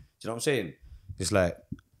 do you know what I'm saying? It's like,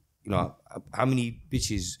 how many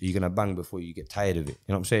bitches are you gonna bang before you get tired of it?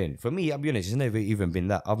 You know what I'm saying? For me, I'll be honest, it's never even been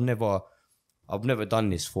that. I've never done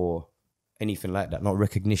this for anything like that. Not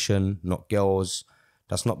recognition, not girls.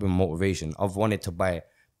 That's not been my motivation. I've wanted to buy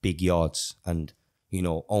big yards and,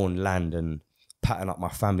 own land and pattern up my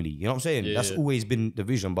family. You know what I'm saying? That's always been the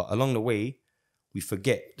vision. But along the way, we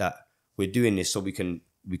forget that we're doing this so we can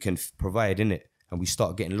provide in it, and we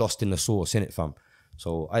start getting lost in the sauce, in it, fam.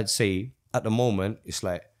 So I'd say at the moment, it's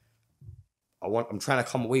like, I'm trying to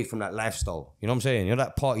come away from that lifestyle. You know what I'm saying?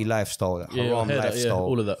 That party lifestyle, that haram lifestyle.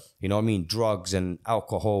 All of that. You know what I mean? Drugs and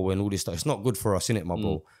alcohol and all this stuff. It's not good for us, innit, my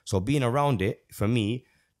bro? So being around it, for me,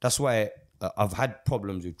 that's why I've had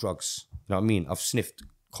problems with drugs. You know what I mean? I've sniffed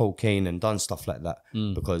cocaine and done stuff like that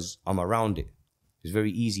because I'm around it. It's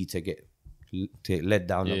very easy to get led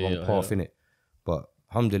down the wrong path, innit? But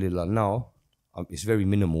alhamdulillah, now it's very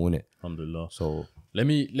minimal, innit? Alhamdulillah. So let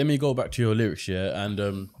me go back to your lyrics here,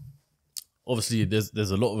 and obviously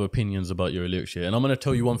there's a lot of opinions about your lyrics here, and I'm gonna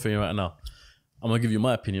tell you one thing right now. I'm gonna give you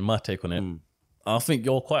my opinion, my take on it. I think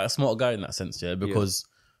you're quite a smart guy in that sense, because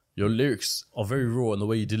your lyrics are very raw, and the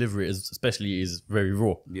way you deliver it is very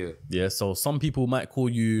raw. Yeah. So some people might call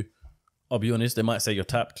you, I'll be honest, they might say you're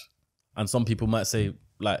tapped, and some people might say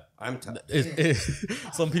like I'm tapped.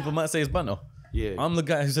 Some people might say it's banter. Yeah. I'm the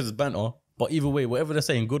guy who says it's banter. But either way, whatever they're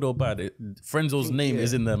saying, good or bad, Frenzo's name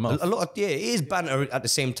is in their mouth. A lot of, it is banter at the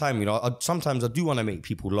same time, sometimes I do want to make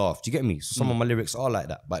people laugh. Do you get me? So some of my lyrics are like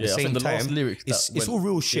that. But at the same time, it's all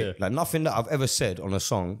real shit. Like nothing that I've ever said on a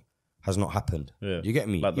song has not happened. Do you get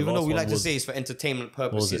me? Like even though we like to say it's for entertainment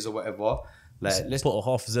purposes or whatever. Like, let's put a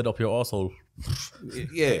half a Z up your asshole.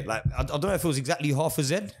 Like I don't know if it was exactly half a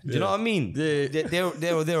Z. Do you know what I mean?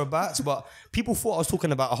 There or thereabouts. But people thought I was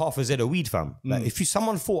talking about a half a Z of weed, fam. Like if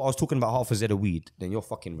someone thought I was talking about half a Z of weed, then you're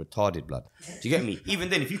fucking retarded, blood. Do you get me? Even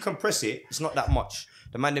then, if you compress it, it's not that much.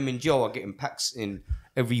 The man them in jail are getting packs in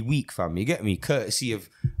every week, fam. You get me? Courtesy of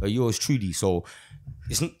yours truly. So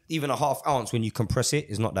it's not even a half ounce when you compress it.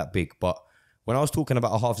 It's not that big, but. When I was talking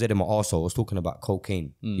about a half Z in my arsehole, I was talking about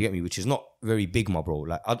cocaine. You get me? Which is not very big, my bro.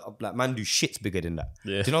 Like, like man do shits bigger than that.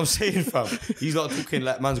 Do you know what I'm saying, fam? He's not talking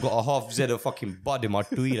like man's got a half Z of fucking bud in my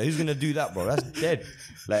tweet. Who's going to do that, bro? That's dead.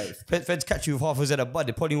 Like, feds catch you with half a Z of bud,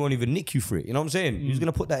 they probably won't even nick you for it. You know what I'm saying? Who's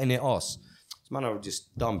going to put that in their arse? This man are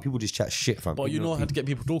just dumb. People just chat shit, fam. But you know how to get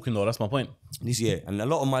people talking, though. That's my point. And a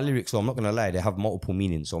lot of my lyrics, so I'm not going to lie, they have multiple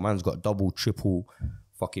meanings. So man's got double, triple,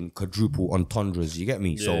 fucking quadruple entendres, you get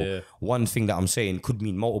me? One thing that I'm saying could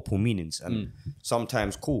mean multiple meanings, and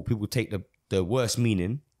sometimes people take the worst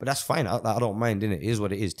meaning, but that's fine. I don't mind, innit? It is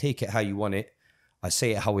what it is. Take it how you want it. I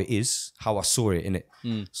say it how it is, how I saw it,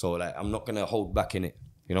 innit? So like I'm not gonna hold back in it.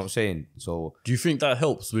 You know what I'm saying? So do you think that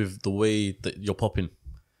helps with the way that you're popping?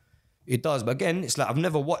 It does, but again, it's like I've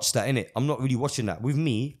never watched that, innit? I'm not really watching that. With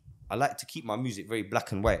me, I like to keep my music very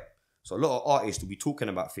black and white. So a lot of artists will be talking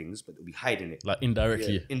about things, but they'll be hiding it. Like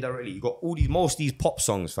indirectly. Indirectly. You got most of these pop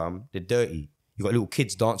songs, fam, they're dirty. You got little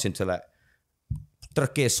kids dancing to like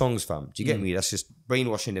traque songs, fam. Do you get me? That's just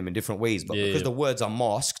brainwashing them in different ways. But because the words are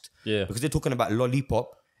masked, because they're talking about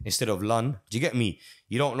lollipop instead of lun, do you get me?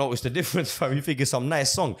 You don't notice the difference, fam. You think it's some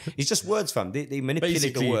nice song. It's just words, fam. They manipulate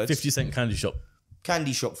basically, the words. 50 Cent Candy Shop.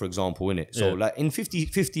 Candy Shop, for example, innit? So like in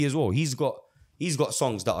 50 as well, he's got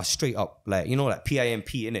songs that are straight up like, like PIMP,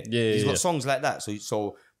 innit? He's got songs like that.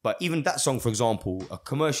 So but even that song, for example, a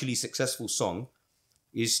commercially successful song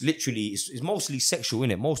is literally is mostly sexual,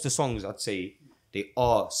 innit? Most of the songs, I'd say, they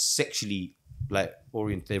are sexually like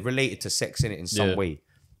oriented. They're related to sex, innit, in some way.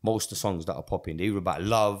 Most of the songs that are popping, they're either about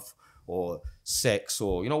love or sex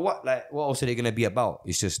or what else are they gonna be about?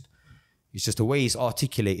 It's just the way it's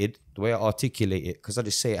articulated, the way I articulate it, because I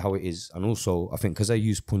just say it how it is. And also, I think because I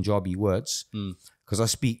use Punjabi words, because I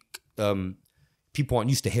speak, people aren't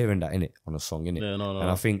used to hearing that, innit, on a song, innit? And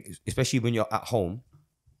I think, especially when you're at home,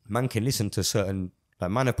 man can listen to certain,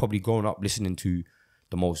 like man have probably grown up listening to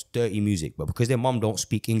the most dirty music, but because their mum don't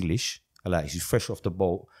speak English, like she's fresh off the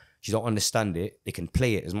boat, she don't understand it, they can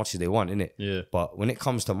play it as much as they want, innit? But when it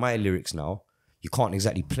comes to my lyrics now, you can't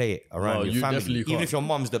exactly play it around your family. Even if your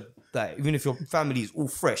mum's the like even if your family is all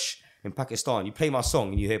fresh in Pakistan, you play my song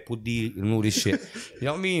and you hear Puddi and all this shit. You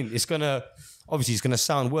know what I mean? It's gonna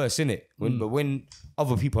sound worse, innit? But when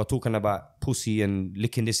other people are talking about pussy and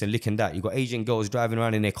licking this and licking that, you got Asian girls driving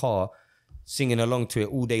around in their car singing along to it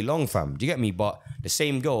all day long, fam. Do you get me? But the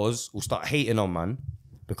same girls will start hating on man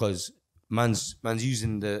because man's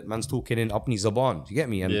talking in Apni Zaban. Do you get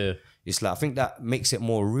me? And it's like, I think that makes it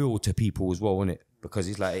more real to people as well, innit? Because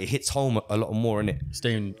it's like, it hits home a lot more, innit?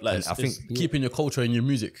 Staying, like, I think keeping your culture and your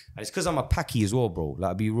music. And it's because I'm a Paki as well, bro.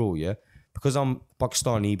 Like, be real, yeah? Because I'm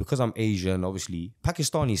Pakistani, because I'm Asian, obviously.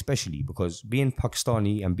 Pakistani especially, because being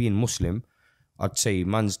Pakistani and being Muslim, I'd say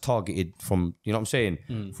man's targeted from, you know what I'm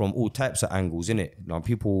saying? From all types of angles, innit? Now,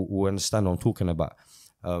 people will understand what I'm talking about.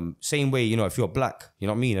 Same way, you know, if you're black, you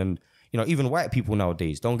know what I mean? And, you know, even white people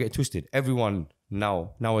nowadays, don't get it twisted. Everyone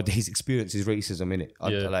nowadays experiences racism, innit?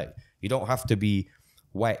 Like, you don't have to be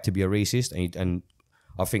white to be a racist. And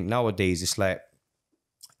I think nowadays it's like,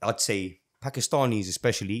 I'd say Pakistanis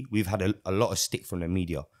especially, we've had a lot of stick from the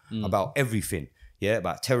media about everything. Yeah,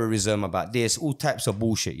 about terrorism, about this, all types of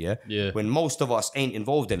bullshit, yeah? When most of us ain't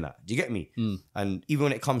involved in that. Do you get me? And even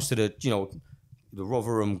when it comes to the, you know, the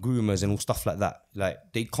Rotherham groomers and all stuff like that, like,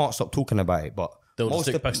 they can't stop talking about it, but they'll just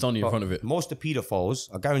stick Pakistani in front of it. Most of the pedophiles,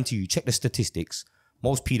 I guarantee you, check the statistics,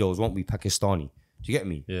 most pedos won't be Pakistani. Do you get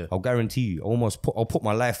me? Yeah. I'll guarantee you. I'll put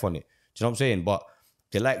my life on it. Do you know what I'm saying? But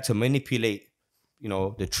they like to manipulate, you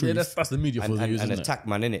know, the truth. Yeah, that's the media for and attack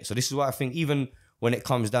man, innit? So this is why I think even when it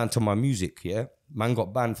comes down to my music, yeah, man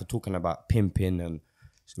got banned for talking about pimping and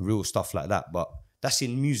real stuff like that. But that's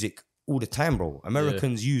in music all the time, bro.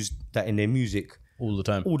 Americans use that in their music all the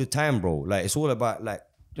time. All the time, bro. Like, it's all about, like,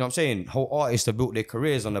 you know what I'm saying? How artists have built their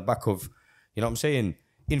careers on the back of, you know what I'm saying,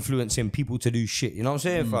 influencing people to do shit. You know what I'm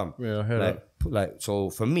saying, fam? Yeah, I hear that. Like,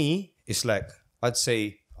 so for me, it's like, I'd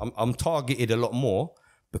say I'm targeted a lot more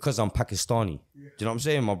because I'm Pakistani. Do you know what I'm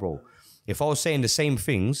saying, my bro? If I was saying the same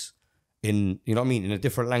things in, you know what I mean, in a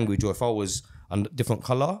different language, or if I was a different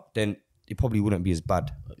color, then it probably wouldn't be as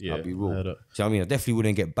bad. Yeah, I'd be real. I heard that. Do you know what I mean? I definitely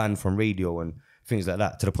wouldn't get banned from radio and things like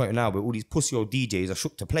that. To the point now where all these pussy old DJs are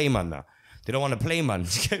shook to play, man, now. They don't want to play, man.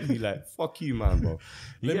 You get me? Like, fuck you, man, bro.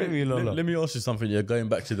 Let me ask you something, yeah, going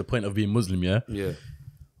back to the point of being Muslim, yeah? Yeah.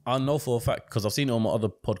 I know for a fact, because I've seen it on my other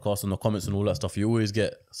podcasts and the comments and all that stuff, you always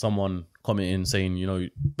get someone commenting saying, you know,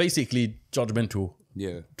 basically judgmental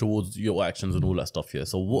towards your actions and all that stuff, yeah?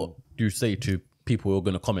 So what do you say to people who are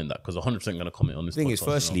going to comment that? Because 100% going to comment on this The thing podcast, is,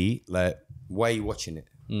 firstly, like, why are you watching it?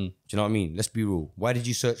 Do you know what I mean? Let's be real. Why did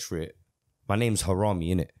you search for it? My name's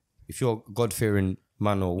Harami, innit? If you're a God-fearing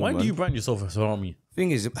man or woman... Why do you brand yourself as Harami?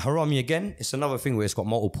 Thing is, Harami, again, it's another thing where it's got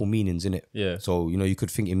multiple meanings in it. Yeah. So, you know, you could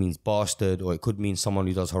think it means bastard, or it could mean someone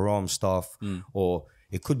who does haram stuff, or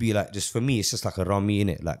it could be like, just for me, it's just like a Rami in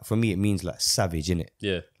it. Like, for me, it means like savage in it.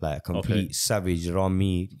 Yeah. Like a complete savage,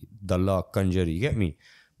 Rami, Dalla, Kanjari, you get me?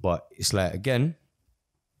 But it's like,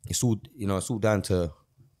 it's all, you know, it's all down to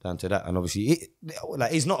that. And obviously,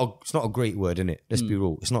 it's not a great word, innit? Let's be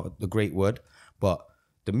real. It's not a great word, but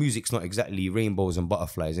the music's not exactly rainbows and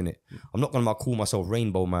butterflies, innit? I'm not gonna call myself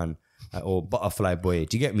Rainbow Man or Butterfly Boy.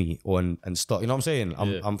 Do you get me? Or and start. You know what I'm saying?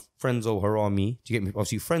 I'm Frenzo Harami. Do you get me?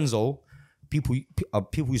 Obviously, Frenzo. People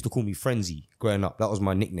used to call me Frenzy growing up. That was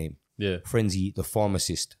my nickname. Yeah. Frenzy the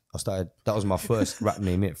pharmacist. That was my first rap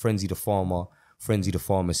name. Frenzy the farmer. Frenzy the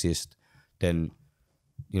pharmacist. Then,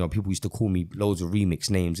 you know, people used to call me loads of remix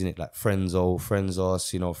names, innit? Like Frenzo,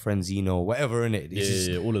 Frenzos, you know, Frenzino, whatever, innit?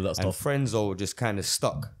 Yeah, all of that stuff. And Frenzo just kind of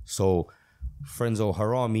stuck. So, Frenzo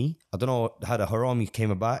Harami, I don't know how the Harami came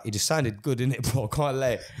about. It just sounded good, innit? But I can't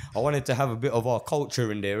lie. I wanted to have a bit of our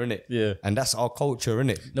culture in there, innit? Yeah. And that's our culture,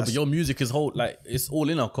 innit? No, but your music is it's all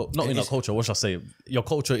in our not in our culture. What should I say? Your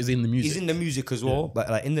culture is in the music. It's in the music as well, but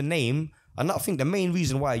like in the name. And I think the main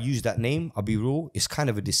reason why I use that name, I'll be real, it's kind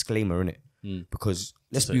of a disclaimer, innit? Because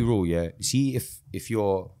let's be real, yeah. See, if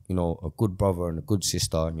you're, you know, a good brother and a good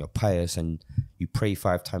sister and you're pious and you pray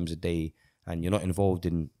 5 times a day and you're not involved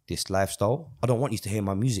in this lifestyle, I don't want you to hear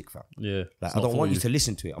my music, fam. Yeah. Like, I don't want you to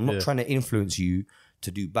listen to it. I'm not trying to influence you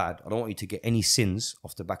to do bad. I don't want you to get any sins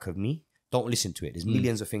off the back of me. Don't listen to it. There's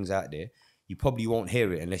millions of things out there. You probably won't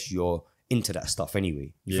hear it unless you're into that stuff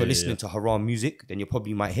anyway. If you're listening to haram music, then you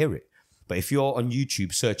probably might hear it. But if you're on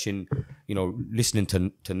YouTube searching, you know, listening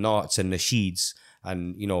to Naats and Nasheeds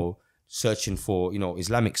and, you know, searching for, you know,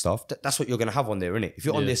 Islamic stuff, that's what you're going to have on there, innit? If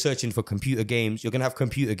you're on there searching for computer games, you're going to have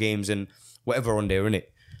computer games and whatever on there, innit?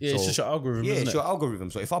 Yeah, so, it's just your algorithm, yeah, isn't it's your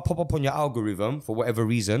algorithm. So if I pop up on your algorithm for whatever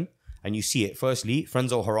reason and you see it, firstly,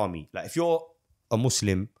 Frenzo Harami. Like, if you're a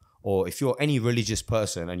Muslim or if you're any religious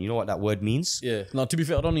person and you know what that word means. Yeah. Now, to be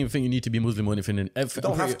fair, I don't even think you need to be Muslim or anything.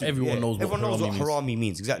 Everyone knows what harami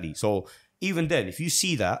means. Exactly. So even then, if you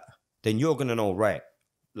see that, then you're gonna know, right?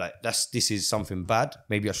 Like this is something bad.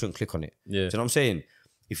 Maybe I shouldn't click on it. Yeah. Do you know what I'm saying?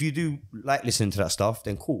 If you do like listening to that stuff,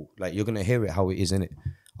 then cool. Like you're gonna hear it how it is, innit?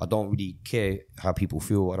 I don't really care how people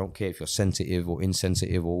feel. I don't care if you're sensitive or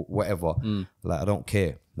insensitive or whatever. Like I don't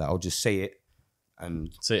care. Like I'll just say it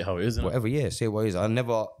and say it how it is. Whatever, yeah, say it what it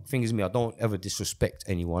is. Thing is me, I don't ever disrespect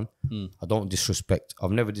anyone. I've never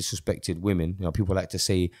disrespected women. You know, people like to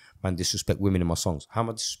say, man, disrespect women in my songs. How am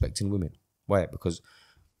I disrespecting women? Why? Because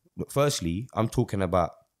firstly, I'm talking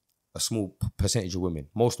about a small percentage of women.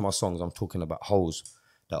 Most of my songs, I'm talking about hoes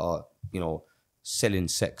that are, you know, selling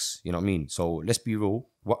sex. You know what I mean? So let's be real.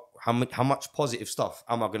 How much positive stuff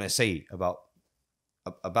am I gonna say about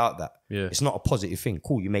that? Yeah. It's not a positive thing.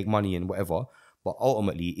 Cool, you make money and whatever, but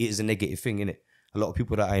ultimately it is a negative thing, innit? A lot of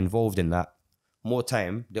people that are involved in that, more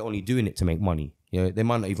time, they're only doing it to make money. You know, they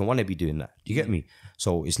might not even want to be doing that. Do you get me?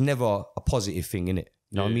 So it's never a positive thing, innit?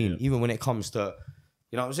 You know what I mean? Even when it comes to,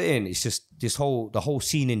 you know what I'm saying? It's just the whole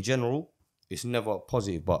scene in general, it's never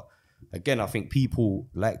positive. But again, I think people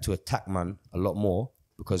like to attack man a lot more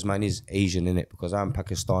because man is Asian, innit? Because I'm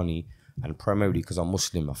Pakistani and primarily because I'm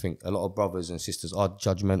Muslim. I think a lot of brothers and sisters are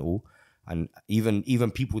judgmental, and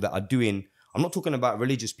even people that are doing, I'm not talking about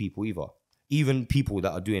religious people either. Even people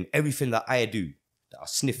that are doing everything that I do, that are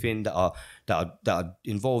sniffing, that are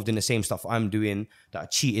involved in the same stuff I'm doing, that are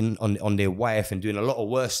cheating on their wife and doing a lot of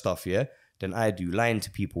worse stuff, yeah, than I do, lying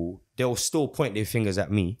to people, they'll still point their fingers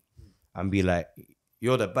at me and be like,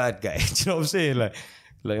 you're the bad guy. Do you know what I'm saying? Like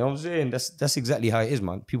you know what I'm saying? That's exactly how it is,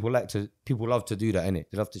 man. People love to do that, innit?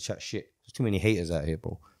 They love to chat shit. There's too many haters out here,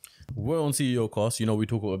 bro. We're on CEOCAST. You know, we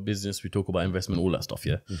talk about business, we talk about investment, all that stuff,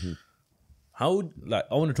 yeah? I want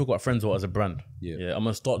to talk about Frenzo as a brand. Yeah. I'm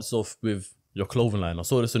going to start this off with your clothing line. I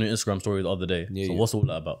saw this on your Instagram story the other day. What's all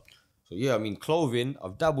that about? So yeah, I mean, clothing,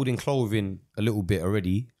 I've dabbled in clothing a little bit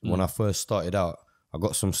already. When I first started out, I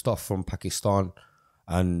got some stuff from Pakistan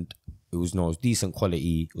and it was decent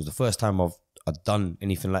quality. It was the first time I'd done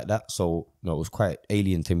anything like that. So, it was quite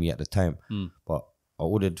alien to me at the time. But I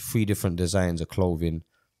ordered 3 different designs of clothing.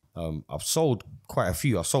 I've sold quite a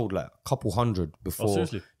few. I sold like a couple hundred before. Oh,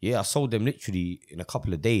 seriously? Yeah, I sold them literally in a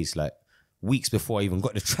couple of days, like weeks before I even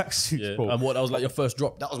got the tracksuits. Yeah. Bro. And that was like your first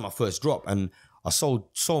drop? That was my first drop. And I sold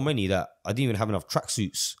so many that I didn't even have enough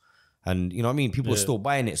tracksuits. And you know what I mean? People were still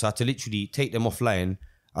buying it. So I had to literally take them offline.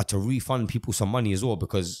 I had to refund people some money as well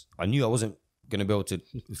because I knew I wasn't going to be able to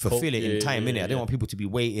fulfill it in time, innit? I didn't want people to be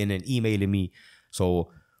waiting and emailing me.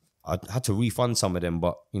 So I had to refund some of them,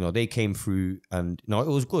 but they came through and it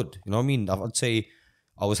was good. You know what I mean? I'd say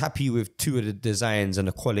I was happy with 2 of the designs and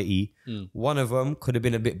the quality. One of them could have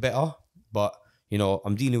been a bit better, but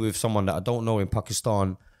I'm dealing with someone that I don't know in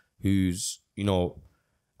Pakistan who's,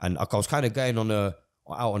 and I was kind of going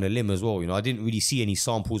out on a limb as well. I didn't really see any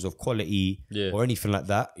samples of quality or anything like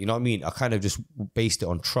that. You know what I mean? I kind of just based it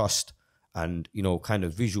on trust and kind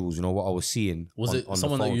of visuals, what I was seeing. Was it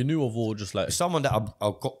someone that you knew of or just like someone that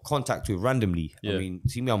I got contact with randomly? I mean,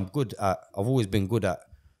 see me, I've always been good at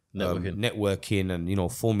networking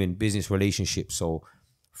and forming business relationships. So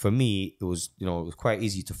for me, it was it was quite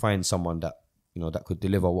easy to find someone that that could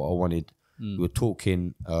deliver what I wanted. We were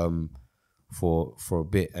talking for a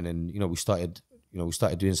bit, and then we started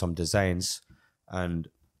doing some designs, and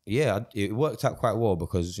it worked out quite well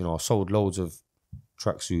because I sold loads of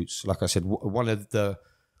tracksuits. Like I said, one of the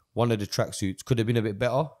tracksuits could have been a bit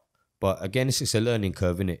better, but again, it's just a learning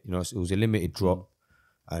curve, innit? It was a limited drop,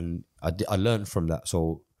 and I learned from that.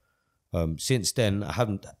 So since then, I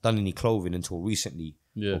haven't done any clothing until recently,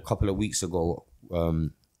 a couple of weeks ago. So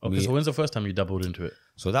when's the first time you dabbled into it?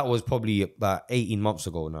 So that was probably about 18 months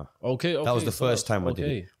ago now. Okay. That was the first time I did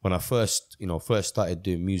it. When I first started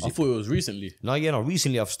doing music. I thought it was recently. No,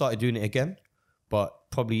 recently I've started doing it again. But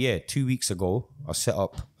probably, 2 weeks ago, I set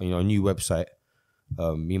up, a new website.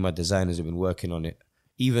 Me and my designers have been working on it.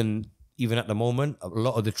 Even at the moment, a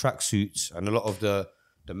lot of the tracksuits and a lot of the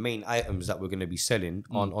main items that we're going to be selling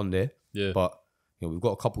aren't on there. Yeah. But, we've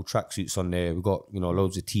got a couple tracksuits on there. We've got,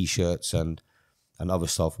 loads of T-shirts and other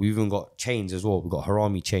stuff. We've even got chains as well. We've got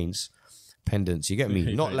Harami chains, pendants. You get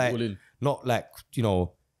me? Not like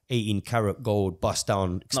 18 karat gold bust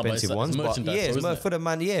down expensive ones. But it's for the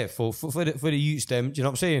man. Yeah, for the youths. Them. Do you know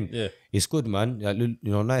what I'm saying? Yeah, it's good, man.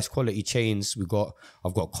 Nice quality chains. I've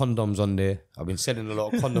got condoms on there. I've been selling a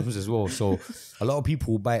lot of condoms as well. So a lot of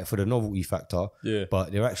people buy it for the novelty factor. Yeah,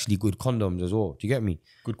 but they're actually good condoms as well. Do you get me?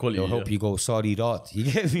 Good quality. They'll help you go Saudi dart. You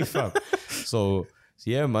get me, fam? So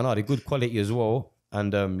yeah, man, they're good quality as well.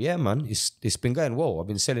 And yeah, man, it's been going well. I've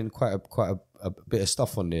been selling quite a bit of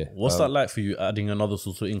stuff on there. What's that like for you, adding another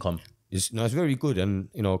source of income? It's very good, and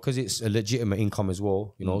you know, because it's a legitimate income as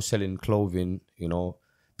well. You know, selling clothing. You know,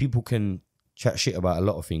 people can chat shit about a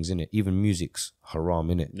lot of things, innit? Even music's haram,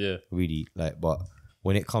 innit? Yeah. Really, like, but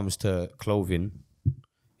when it comes to clothing,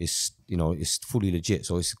 it's, you know, it's fully legit.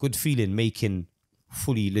 So it's a good feeling making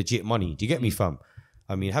fully legit money. Do you get me, fam?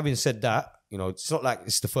 I mean, having said that, you know, it's not like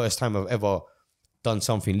it's the first time I've ever done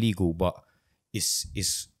something legal, but it's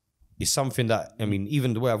something that, I mean,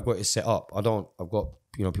 even the way I've got it set up, I've got,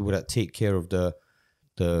 you know, people that take care of the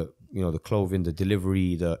you know, the clothing, the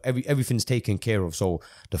delivery, everything's taken care of. So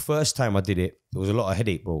the first time I did it, there was a lot of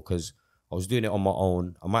headache, bro, because I was doing it on my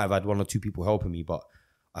own. I might have had 1 or 2 people helping me, but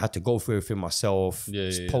I had to go through everything myself,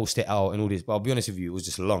 post it out and all this. But I'll be honest with you, it was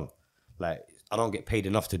just long. Like, I don't get paid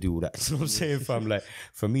enough to do all that. You know what I'm saying, fam? Like,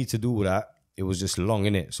 for me to do all that, it was just long,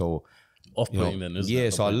 innit? So, Off-putting, you know, then, isn't yeah,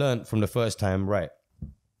 it? so I learned from the first time, right,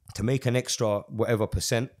 to make an extra whatever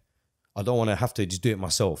 %, I don't want to have to just do it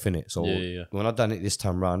myself, innit? So when I've done it this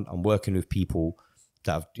time round, I'm working with people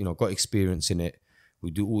that have, you know, got experience in it.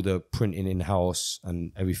 We do all the printing in-house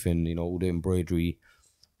and everything, you know, all the embroidery.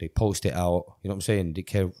 They post it out, you know what I'm saying? They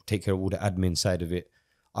take care of all the admin side of it.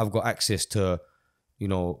 I've got access to, you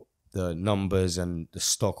know, the numbers and the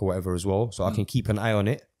stock or whatever as well. So I can keep an eye on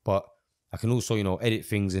it, but I can also, you know, edit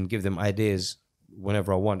things and give them ideas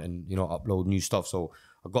whenever I want and, you know, upload new stuff. So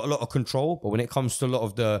I've got a lot of control, but when it comes to a lot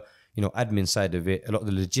of the, you know, admin side of it, a lot of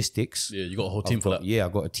the logistics. Yeah, you got a whole team for that. Yeah,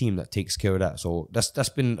 I've got a team that takes care of that. So that's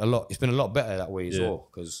been a lot. It's been a lot better that way as well,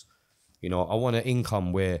 because, you know, I want an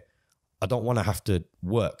income where I don't want to have to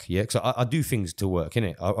work. Yeah, because I do things to work,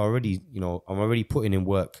 innit? I already, you know, I'm already putting in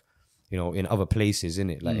work, you know, in other places,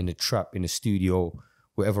 innit? Like in the trap, in the studio,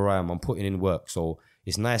 wherever I am, I'm putting in work. So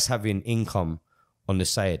it's nice having income on the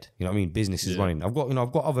side. You know what I mean? Business is running. I've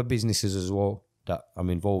got other businesses as well that I'm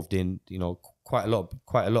involved in, you know, quite a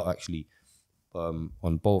lot actually,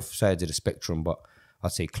 on both sides of the spectrum. But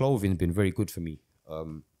I'd say clothing's been very good for me,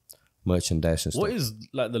 merchandise and stuff. What is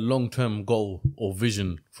like the long-term goal or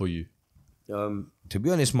vision for you? To be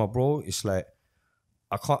honest, my bro, it's like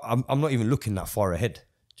I'm not even looking that far ahead. Do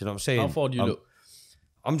you know what I'm saying? How far do you look?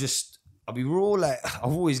 I'll be real, like,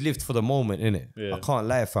 I've always lived for the moment, innit? Yeah. I can't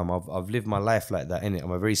lie, fam. I've lived my life like that, innit?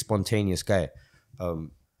 I'm a very spontaneous guy.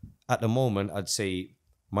 At the moment, I'd say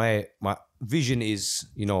my vision is,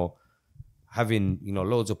 you know, having, you know,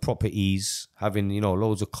 loads of properties, having, you know,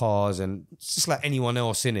 loads of cars, and it's just like anyone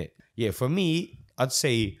else, innit? Yeah, for me, I'd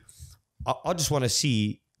say I just want to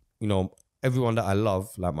see, you know, everyone that I love,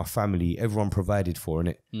 like my family, everyone provided for,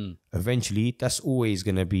 innit? Eventually, that's always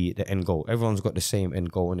going to be the end goal. Everyone's got the same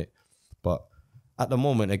end goal, innit? But at the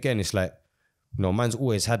moment, again, it's like, you know, man's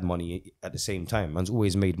always had money at the same time. Man's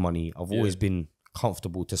always made money. I've always been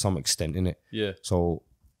comfortable to some extent, innit? Yeah. So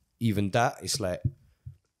even that, it's like,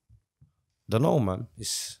 don't know, man.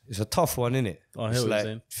 It's a tough one, innit? I hear it's what like you're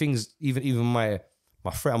saying. Things, even my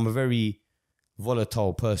friend, I'm a very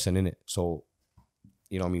volatile person, innit? So,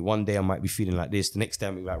 you know what I mean? One day I might be feeling like this. The next day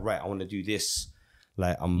I'm like, right, I want to do this.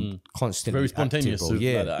 Like, I'm constantly very spontaneous, active, bro.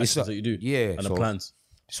 like the actions that you do, and the plans.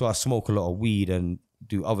 So I smoke a lot of weed and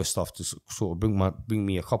do other stuff to sort of bring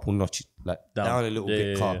me a couple notches, like down a little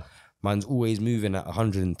bit. Yeah. Man's always moving at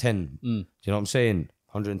 110. Do you know what I'm saying?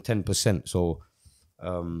 110%. So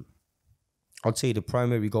I'd say the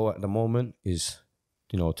primary goal at the moment is,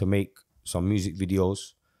 you know, to make some music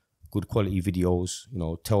videos, good quality videos, you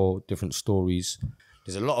know, tell different stories.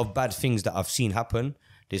 There's a lot of bad things that I've seen happen.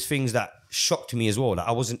 There's things that shocked me as well that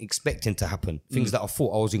I wasn't expecting to happen. Things that I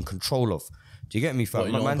thought I was in control of. Do you get me,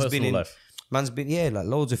 fam? Man's been, yeah, like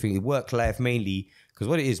loads of things. Work life mainly. Because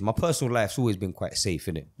what it is, my personal life's always been quite safe,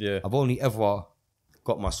 innit? Yeah. I've only ever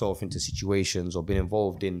got myself into situations or been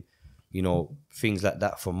involved in, you know, things like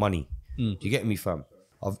that for money. Do you get me, fam?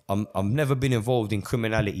 I've never been involved in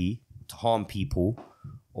criminality to harm people,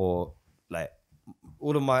 or like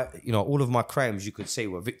all of my crimes, you could say,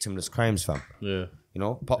 were victimless crimes, fam. Yeah. You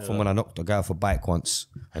know, apart from when I knocked a guy off a bike once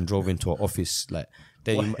and drove into an office, like,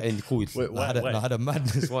 then I had a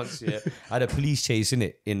madness once, yeah. I had a police chase,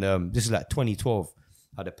 innit? This is like 2012.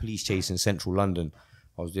 I had a police chase in central London.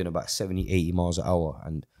 I was doing about 70, 80 miles an hour,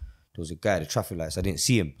 and there was a guy at the traffic lights. I didn't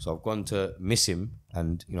see him, so I've gone to miss him,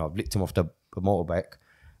 and, you know, I've licked him off the motorbike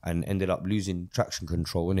and ended up losing traction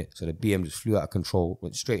control, innit? So the BM just flew out of control,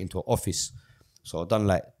 went straight into an office. So I've done,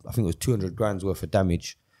 like, I think it was 200 grand's worth of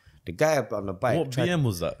damage. The guy on the bike... What BM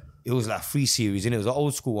was that? It was like 3 Series, and it was an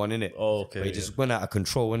old school one, innit? Oh, okay. But it just went out of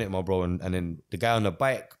control, innit, my bro? And then the guy on the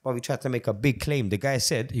bike probably tried to make a big claim. The guy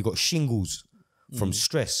said he got shingles from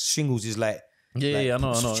stress. Shingles is like Yeah, I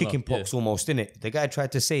know. Chicken pox almost, innit? The guy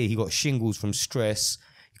tried to say he got shingles from stress.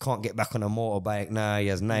 He can't get back on a motorbike now. He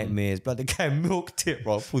has nightmares. But the guy milked it,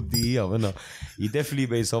 bro. He definitely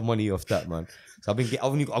made some money off that, man. So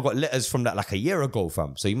I got letters from that like a year ago,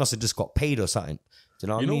 fam. So he must have just got paid or something. Do you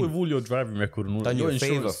know what I mean? With all your driving record and all Done that, you a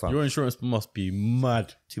favour, fam. Your insurance must be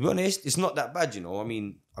mad. To be honest, it's not that bad, you know. I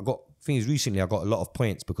mean, recently I got a lot of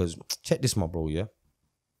points because, check this, my bro, yeah?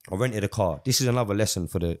 I rented a car. This is another lesson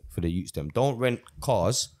for the youths them. Don't rent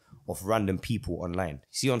cars off random people online.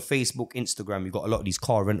 See on Facebook, Instagram, you got a lot of these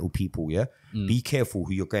car rental people, yeah? Be careful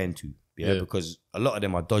who you're going to, yeah? Because a lot of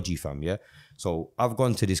them are dodgy, fam, yeah? So I've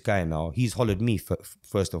gone to this guy now. He's hollered me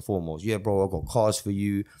first and foremost. Yeah, bro, I got cars for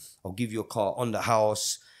you. I'll give you a car on the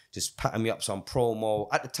house. Just patting me up some promo.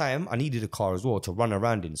 At the time, I needed a car as well to run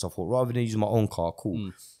around in. So I thought, rather than use my own car,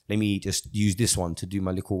 cool. Let me just use this one to do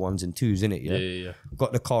my little ones and twos, innit, yeah? Yeah.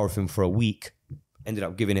 Got the car with him for a week. Ended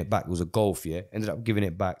up giving it back. It was a Golf, yeah? Ended up giving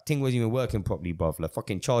it back. Thing wasn't even working properly, bruv. Like,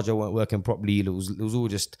 fucking charger weren't working properly. It was all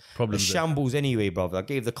just Problems shambles anyway, bruv. I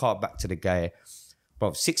gave the car back to the guy.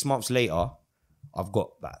 Bruv, 6 months later, I've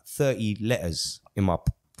got about 30 letters in my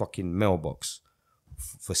fucking mailbox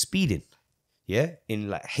for speeding. Yeah, in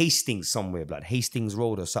like Hastings somewhere, like Hastings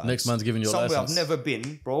Road or something. Next man's giving you a somewhere license. I've never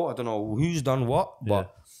been, bro. I don't know who's done what,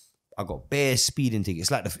 but I got bare speeding tickets.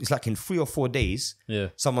 It's like in 3 or 4 days,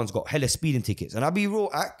 someone's got hella speeding tickets. And I'll be real,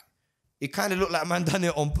 it kind of looked like man done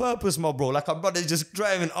it on purpose, my bro. Like a brother's just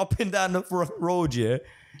driving up and down the road, yeah,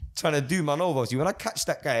 trying to do man over. See, when I catch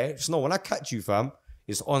that guy, just know when I catch you, fam,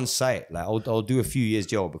 it's on site. Like I'll do a few years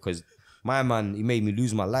jail because my man, he made me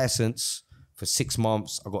lose my license for 6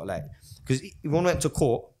 months. I got like, because when I went to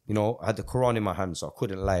court, you know, I had the Quran in my hand, so I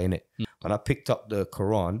couldn't lie in it. When I picked up the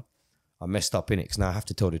Quran, I messed up in it because now I have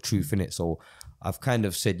to tell the truth in it. So I've kind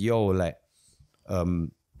of said, yo, like,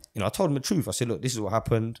 you know, I told them the truth. I said, look, this is what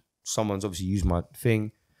happened. Someone's obviously used my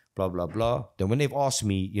thing, blah, blah, blah. Then when they've asked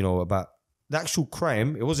me, you know, about the actual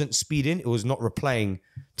crime, it wasn't speeding. It was not replying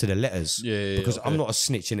to the letters. Because I'm not a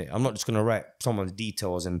snitch in it. I'm not just going to write someone's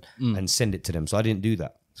details and send it to them. So I didn't do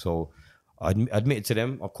that. So I admitted to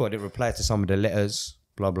them. Of course, I didn't reply to some of the letters,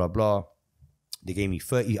 blah, blah, blah. They gave me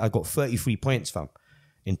I got 33 points, fam,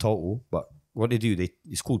 in total. But what they do,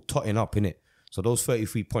 it's called totting up, innit? So those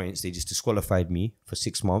 33 points, they just disqualified me for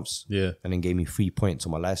 6 months. Yeah. And then gave me 3 points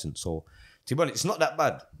on my license. So to be honest, it's not that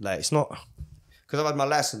bad. Like, it's not, because I've had my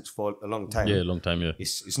license for a long time. Yeah, a long time, yeah.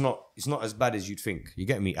 It's not as bad as you'd think. You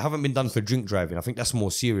get me? I haven't been done for drink driving. I think that's more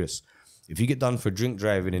serious. If you get done for drink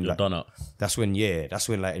driving, and you're like, done up. That's when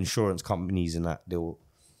like insurance companies and that they'll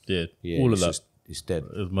all of that. It's dead.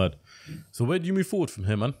 It's mad. So where do you move forward from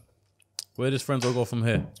here, man? Where does Frenzo go from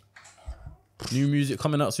here? New music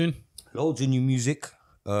coming out soon? Loads of new music.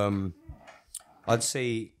 I'd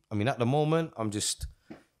say, I mean, at the moment, I'm just,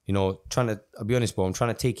 you know, I'll be honest, bro, I'm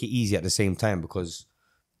trying to take it easy at the same time because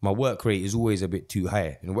my work rate is always a bit too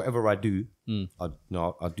high. And whatever I do, I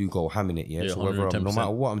do go ham in it, yeah? So no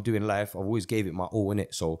matter what I'm doing in life, I've always gave it my all in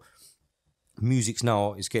it. So music's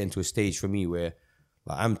now is getting to a stage for me where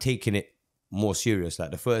like, I'm taking it more serious.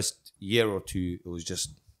 Like the first year or two, it was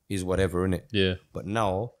just, is whatever, innit? Yeah. But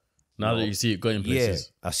now that you see it going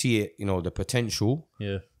places. Yeah, I see it, you know, the potential.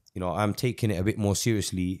 Yeah. You know, I'm taking it a bit more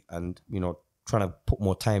seriously and, you know, trying to put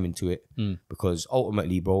more time into it because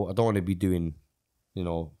ultimately, bro, I don't want to be doing, you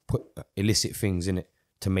know, put illicit things in it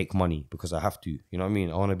to make money because I have to. You know what I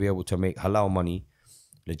mean? I want to be able to make halal money,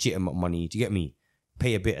 legitimate money. Do you get me?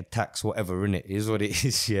 Pay a bit of tax, whatever, in it is what it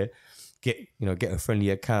is. Yeah. Get a friendly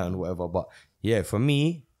account, whatever. But yeah, for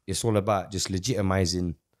me, it's all about just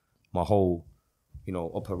legitimizing my whole, you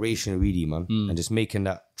know, operation really, man, and just making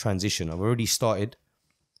that transition. I've already started,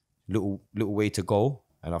 little way to go,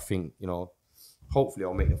 and I think, you know, hopefully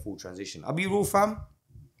I'll make the full transition. I'll be real, fam.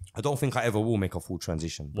 I don't think I ever will make a full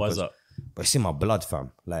transition. Why is that? But it's in my blood,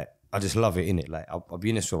 fam. Like, I just love it, innit? Like, I'll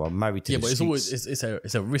be honest with you, I'm married to the streets. But it's always,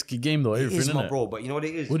 it's a risky game though, everything, it is, my innit? bro, but you know what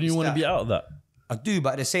it is? Wouldn't you want to be out of that? I do,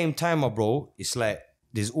 but at the same time, my bro, it's like,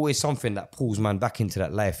 there's always something that pulls man back into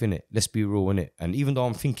that life, innit? Let's be real, innit? And even though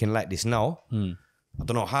I'm thinking like this now, I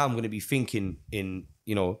don't know how I'm going to be thinking in,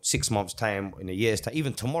 you know, 6 months' time, in a year's time,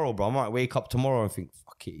 even tomorrow, bro. I might wake up tomorrow and think,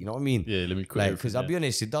 fuck it, you know what I mean? Yeah, let me quit. Because I'll be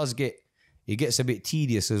honest, it gets a bit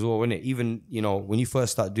tedious as well, innit? Even, you know, when you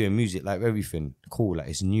first start doing music, like everything, cool, like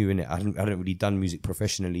it's new, innit? I hadn't really done music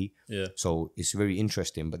professionally. Yeah. So it's very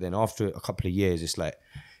interesting. But then after a couple of years, it's like,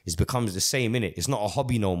 it becomes the same, innit? It's not a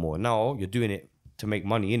hobby no more. Now you're doing it to make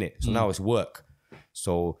money, innit? So now it's work.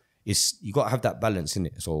 So you got to have that balance,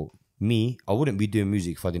 innit? So me, I wouldn't be doing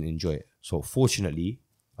music if I didn't enjoy it. So fortunately,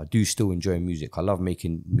 I do still enjoy music. I love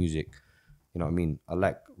making music. You know what I mean? I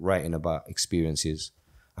like writing about experiences.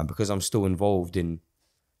 And because I'm still involved in,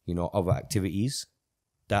 you know, other activities,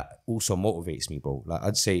 that also motivates me, bro. Like,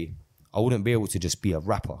 I'd say I wouldn't be able to just be a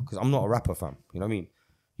rapper because I'm not a rapper, fam. You know what I mean?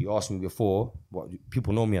 You asked me before, what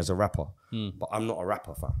people know me as a rapper, but I'm not a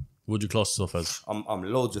rapper, fam. What would you class yourself as? I'm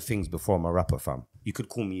loads of things before I'm a rapper, fam. You could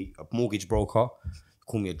call me a mortgage broker,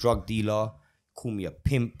 call me a drug dealer, call me a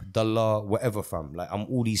pimp, dollar, whatever, fam. Like, I'm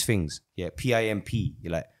all these things. Yeah, PIMP.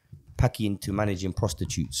 You're like packing to managing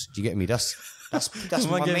prostitutes. Do you get me? That's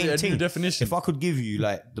my main thing. Definition. If I could give you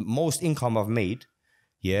like the most income I've made,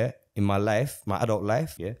 yeah, in my life, my adult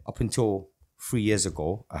life, yeah, up until 3 years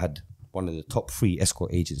ago, I had one of the top 3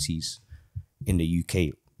 escort agencies in the UK.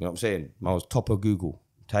 You know what I'm saying? I was top of Google.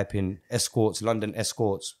 Type in escorts, London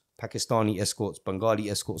escorts, Pakistani escorts, Bengali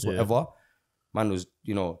escorts, whatever. Man was,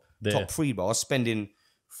 you know, top 3, but I was spending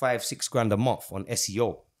 5-6 grand a month on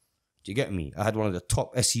SEO. Do you get me? I had one of the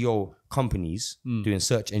top SEO companies doing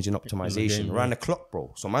search engine optimization around the clock,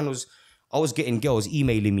 bro. So I was getting girls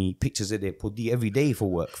emailing me pictures of their pudi every day for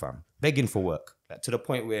work, fam. Begging for work. Like, to the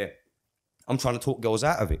point where I'm trying to talk girls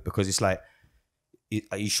out of it because it's like,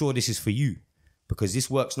 are you sure this is for you? Because this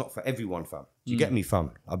work's not for everyone, fam. Do you get me,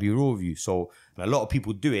 fam? I'll be real with you. So, and a lot of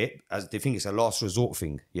people do it as they think it's a last resort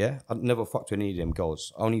thing, yeah? I've never fucked with any of them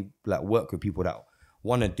girls. I only like work with people that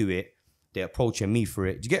want to do it. They're approaching me for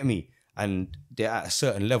it. Do you get me? And they're at a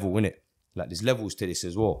certain level, innit? Like, there's levels to this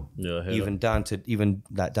as well. Yeah, even down to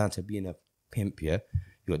being a pimp, yeah?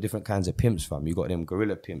 You got different kinds of pimps, fam. You got them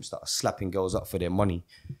gorilla pimps that are slapping girls up for their money.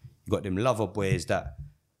 You got them lover boys that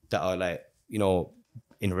are like, you know,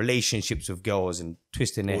 in relationships with girls and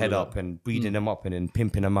twisting their head up and breeding them up and then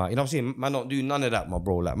pimping them out. You know what I'm saying? Man don't do none of that, my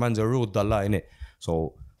bro. Like, man's a real dollar, innit?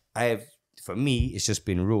 So for me, it's just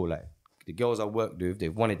been real. Like, the girls I worked with,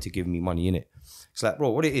 they've wanted to give me money, innit? It's like,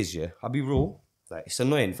 bro, what it is, yeah? I'll be real. Like, it's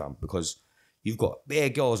annoying, fam, because you've got bare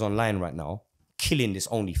girls online right now killing this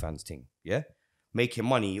OnlyFans thing, yeah? Making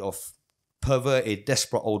money off perverted,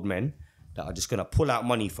 desperate old men that are just going to pull out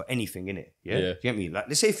money for anything, innit? Yeah? Do you get me? Like,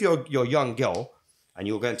 let's say if you're a young girl and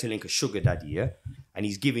you're going to link a sugar daddy, yeah? And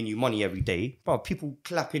he's giving you money every day, bro, people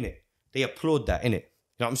clap, innit? They applaud that, innit?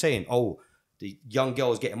 You know what I'm saying? Oh, the young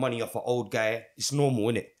girl's getting money off an old guy. It's normal,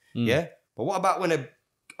 innit? Yeah? But what about when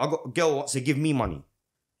I got a girl wants to give me money?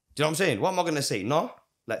 Do you know what I'm saying? What am I going to say? Nah?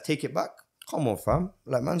 Like, take it back? Come on, fam.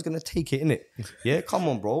 Like, man's going to take it, innit? Yeah? Come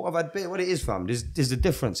on, bro. I've had what it is, fam. There's a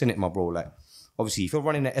difference, innit, my bro? Like, obviously, if you're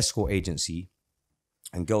running an escort agency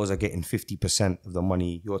and girls are getting 50% of the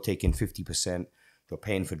money, you're taking 50%, you're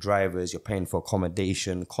paying for drivers, you're paying for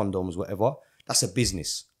accommodation, condoms, whatever, that's a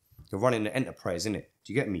business. You're running an enterprise, innit?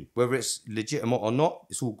 Do you get me? Whether it's legitimate or not,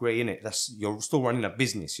 it's all grey, innit? You're still running a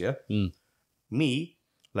business, yeah? Me,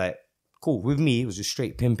 like, cool. With me, it was just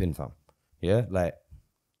straight pimping, fam. Yeah? Like,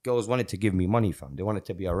 girls wanted to give me money, fam. They wanted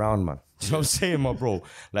to be around, man. Do you know what I'm saying, my bro?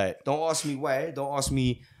 Like, don't ask me why. Don't ask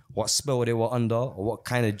me what spell they were under or what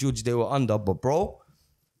kind of judge they were under. But, bro,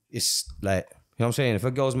 it's like, you know what I'm saying? If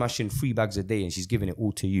a girl's mashing 3 bags a day and she's giving it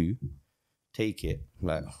all to you, take it.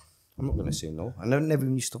 Like, I'm not going to say no. I never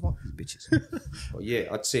even used to fuck these bitches. But yeah,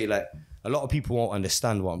 I'd say like a lot of people won't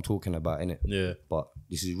understand what I'm talking about, innit? Yeah. But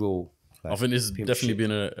this is real. Like, I think this has definitely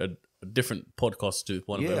been a different podcast to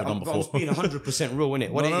one I've ever done before. I'm being 100% real, innit?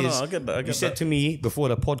 What I get that. You said to me before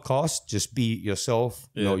the podcast, just be yourself.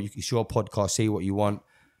 You know, it's your podcast, say what you want.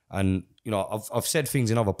 And, you know, I've said things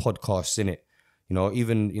in other podcasts, innit? You know,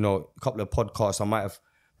 even, you know, a couple of podcasts I might have,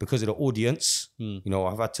 because of the audience, you know,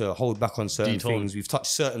 I've had to hold back on certain things. We've touched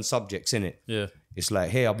certain subjects, innit? Yeah. It's like,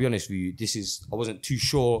 hey, I'll be honest with you, I wasn't too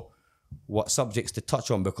sure what subjects to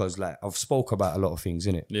touch on because, like, I've spoke about a lot of things,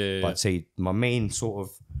 innit? But I'd say my main sort of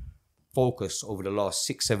focus over the last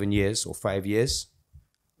 6-7 years or 5 years,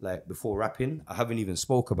 like, before rapping, I haven't even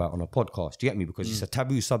spoke about on a podcast. Do you get me? Because it's a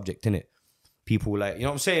taboo subject, innit? People, like, you know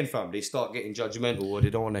what I'm saying, fam? They start getting judgmental or they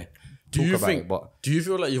don't want to talk about it. But do you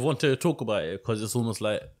feel like you want to talk about it because it's almost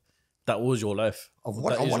like that was your life? I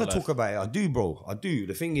want to talk about it. I do, bro. I do.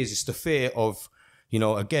 The thing is, it's the fear of, you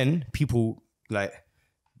know, again, people like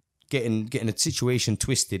getting a situation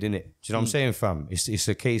twisted, innit? Do you know what I'm saying, fam? It's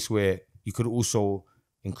a case where you could also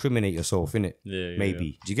incriminate yourself, innit?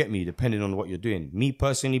 Maybe. Do you get me? Depending on what you're doing. Me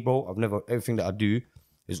personally, bro, everything that I do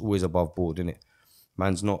is always above board, innit?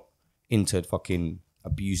 Man's not into fucking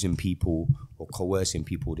abusing people or coercing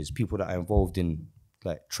people. There's people that are involved in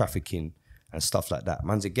like trafficking and stuff like that.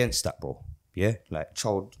 Man's against that, bro. Yeah? Like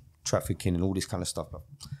child trafficking and all this kind of stuff. Man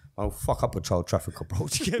will fuck up a child trafficker, bro.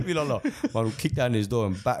 Do you get me? Man will kick down his door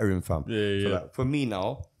and batter him, fam. So like, for me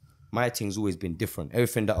now, my thing's always been different.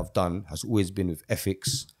 Everything that I've done has always been with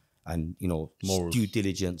ethics and, you know, morals. Due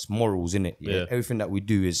diligence, morals, innit? Yeah. Everything that we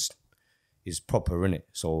do is is proper in it.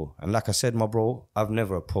 So, and like I said, my bro, I've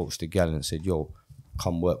never approached a gal and said, yo,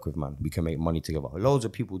 come work with man. We can make money together. Loads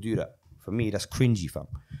of people do that. For me, that's cringy, fam.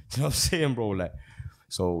 Do you know what I'm saying, bro? Like,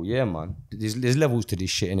 so yeah, man. There's levels to this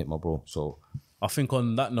shit, innit, my bro? So I think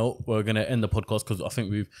on that note, we're gonna end the podcast because I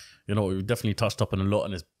think we've definitely touched up on a lot,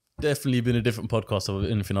 and it's definitely been a different podcast of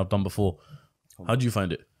anything I've done before. How do you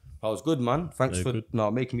find it? that was good, man. Thanks Yeah, for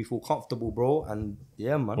good. making me feel comfortable, bro. And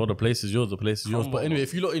yeah, man. Well, the place is yours. The place is yours. But anyway,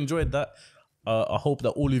 if you lot enjoyed that, I hope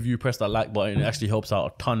that all of you press that like button. It actually helps out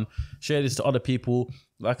a ton. Share this to other people.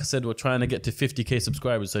 Like I said, we're trying to get to 50k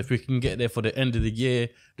subscribers. So if we can get there for the end of the year,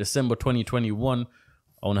 December 2021,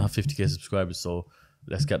 I want to have 50k subscribers. So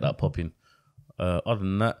let's get that popping. Other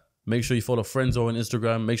than that, make sure you follow Frenzo on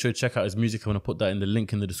Instagram. Make sure you check out his music. I'm going to put that in the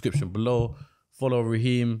link in the description below. Follow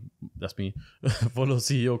Raheem. That's me. Follow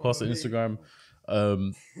CEOCAST on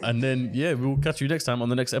Instagram. And then, yeah, we'll catch you next time on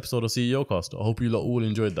the next episode of CEOCAST. I hope you lot all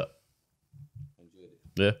enjoyed that.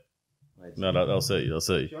 Yeah? No, that'll say you.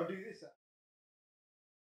 Shall I do this?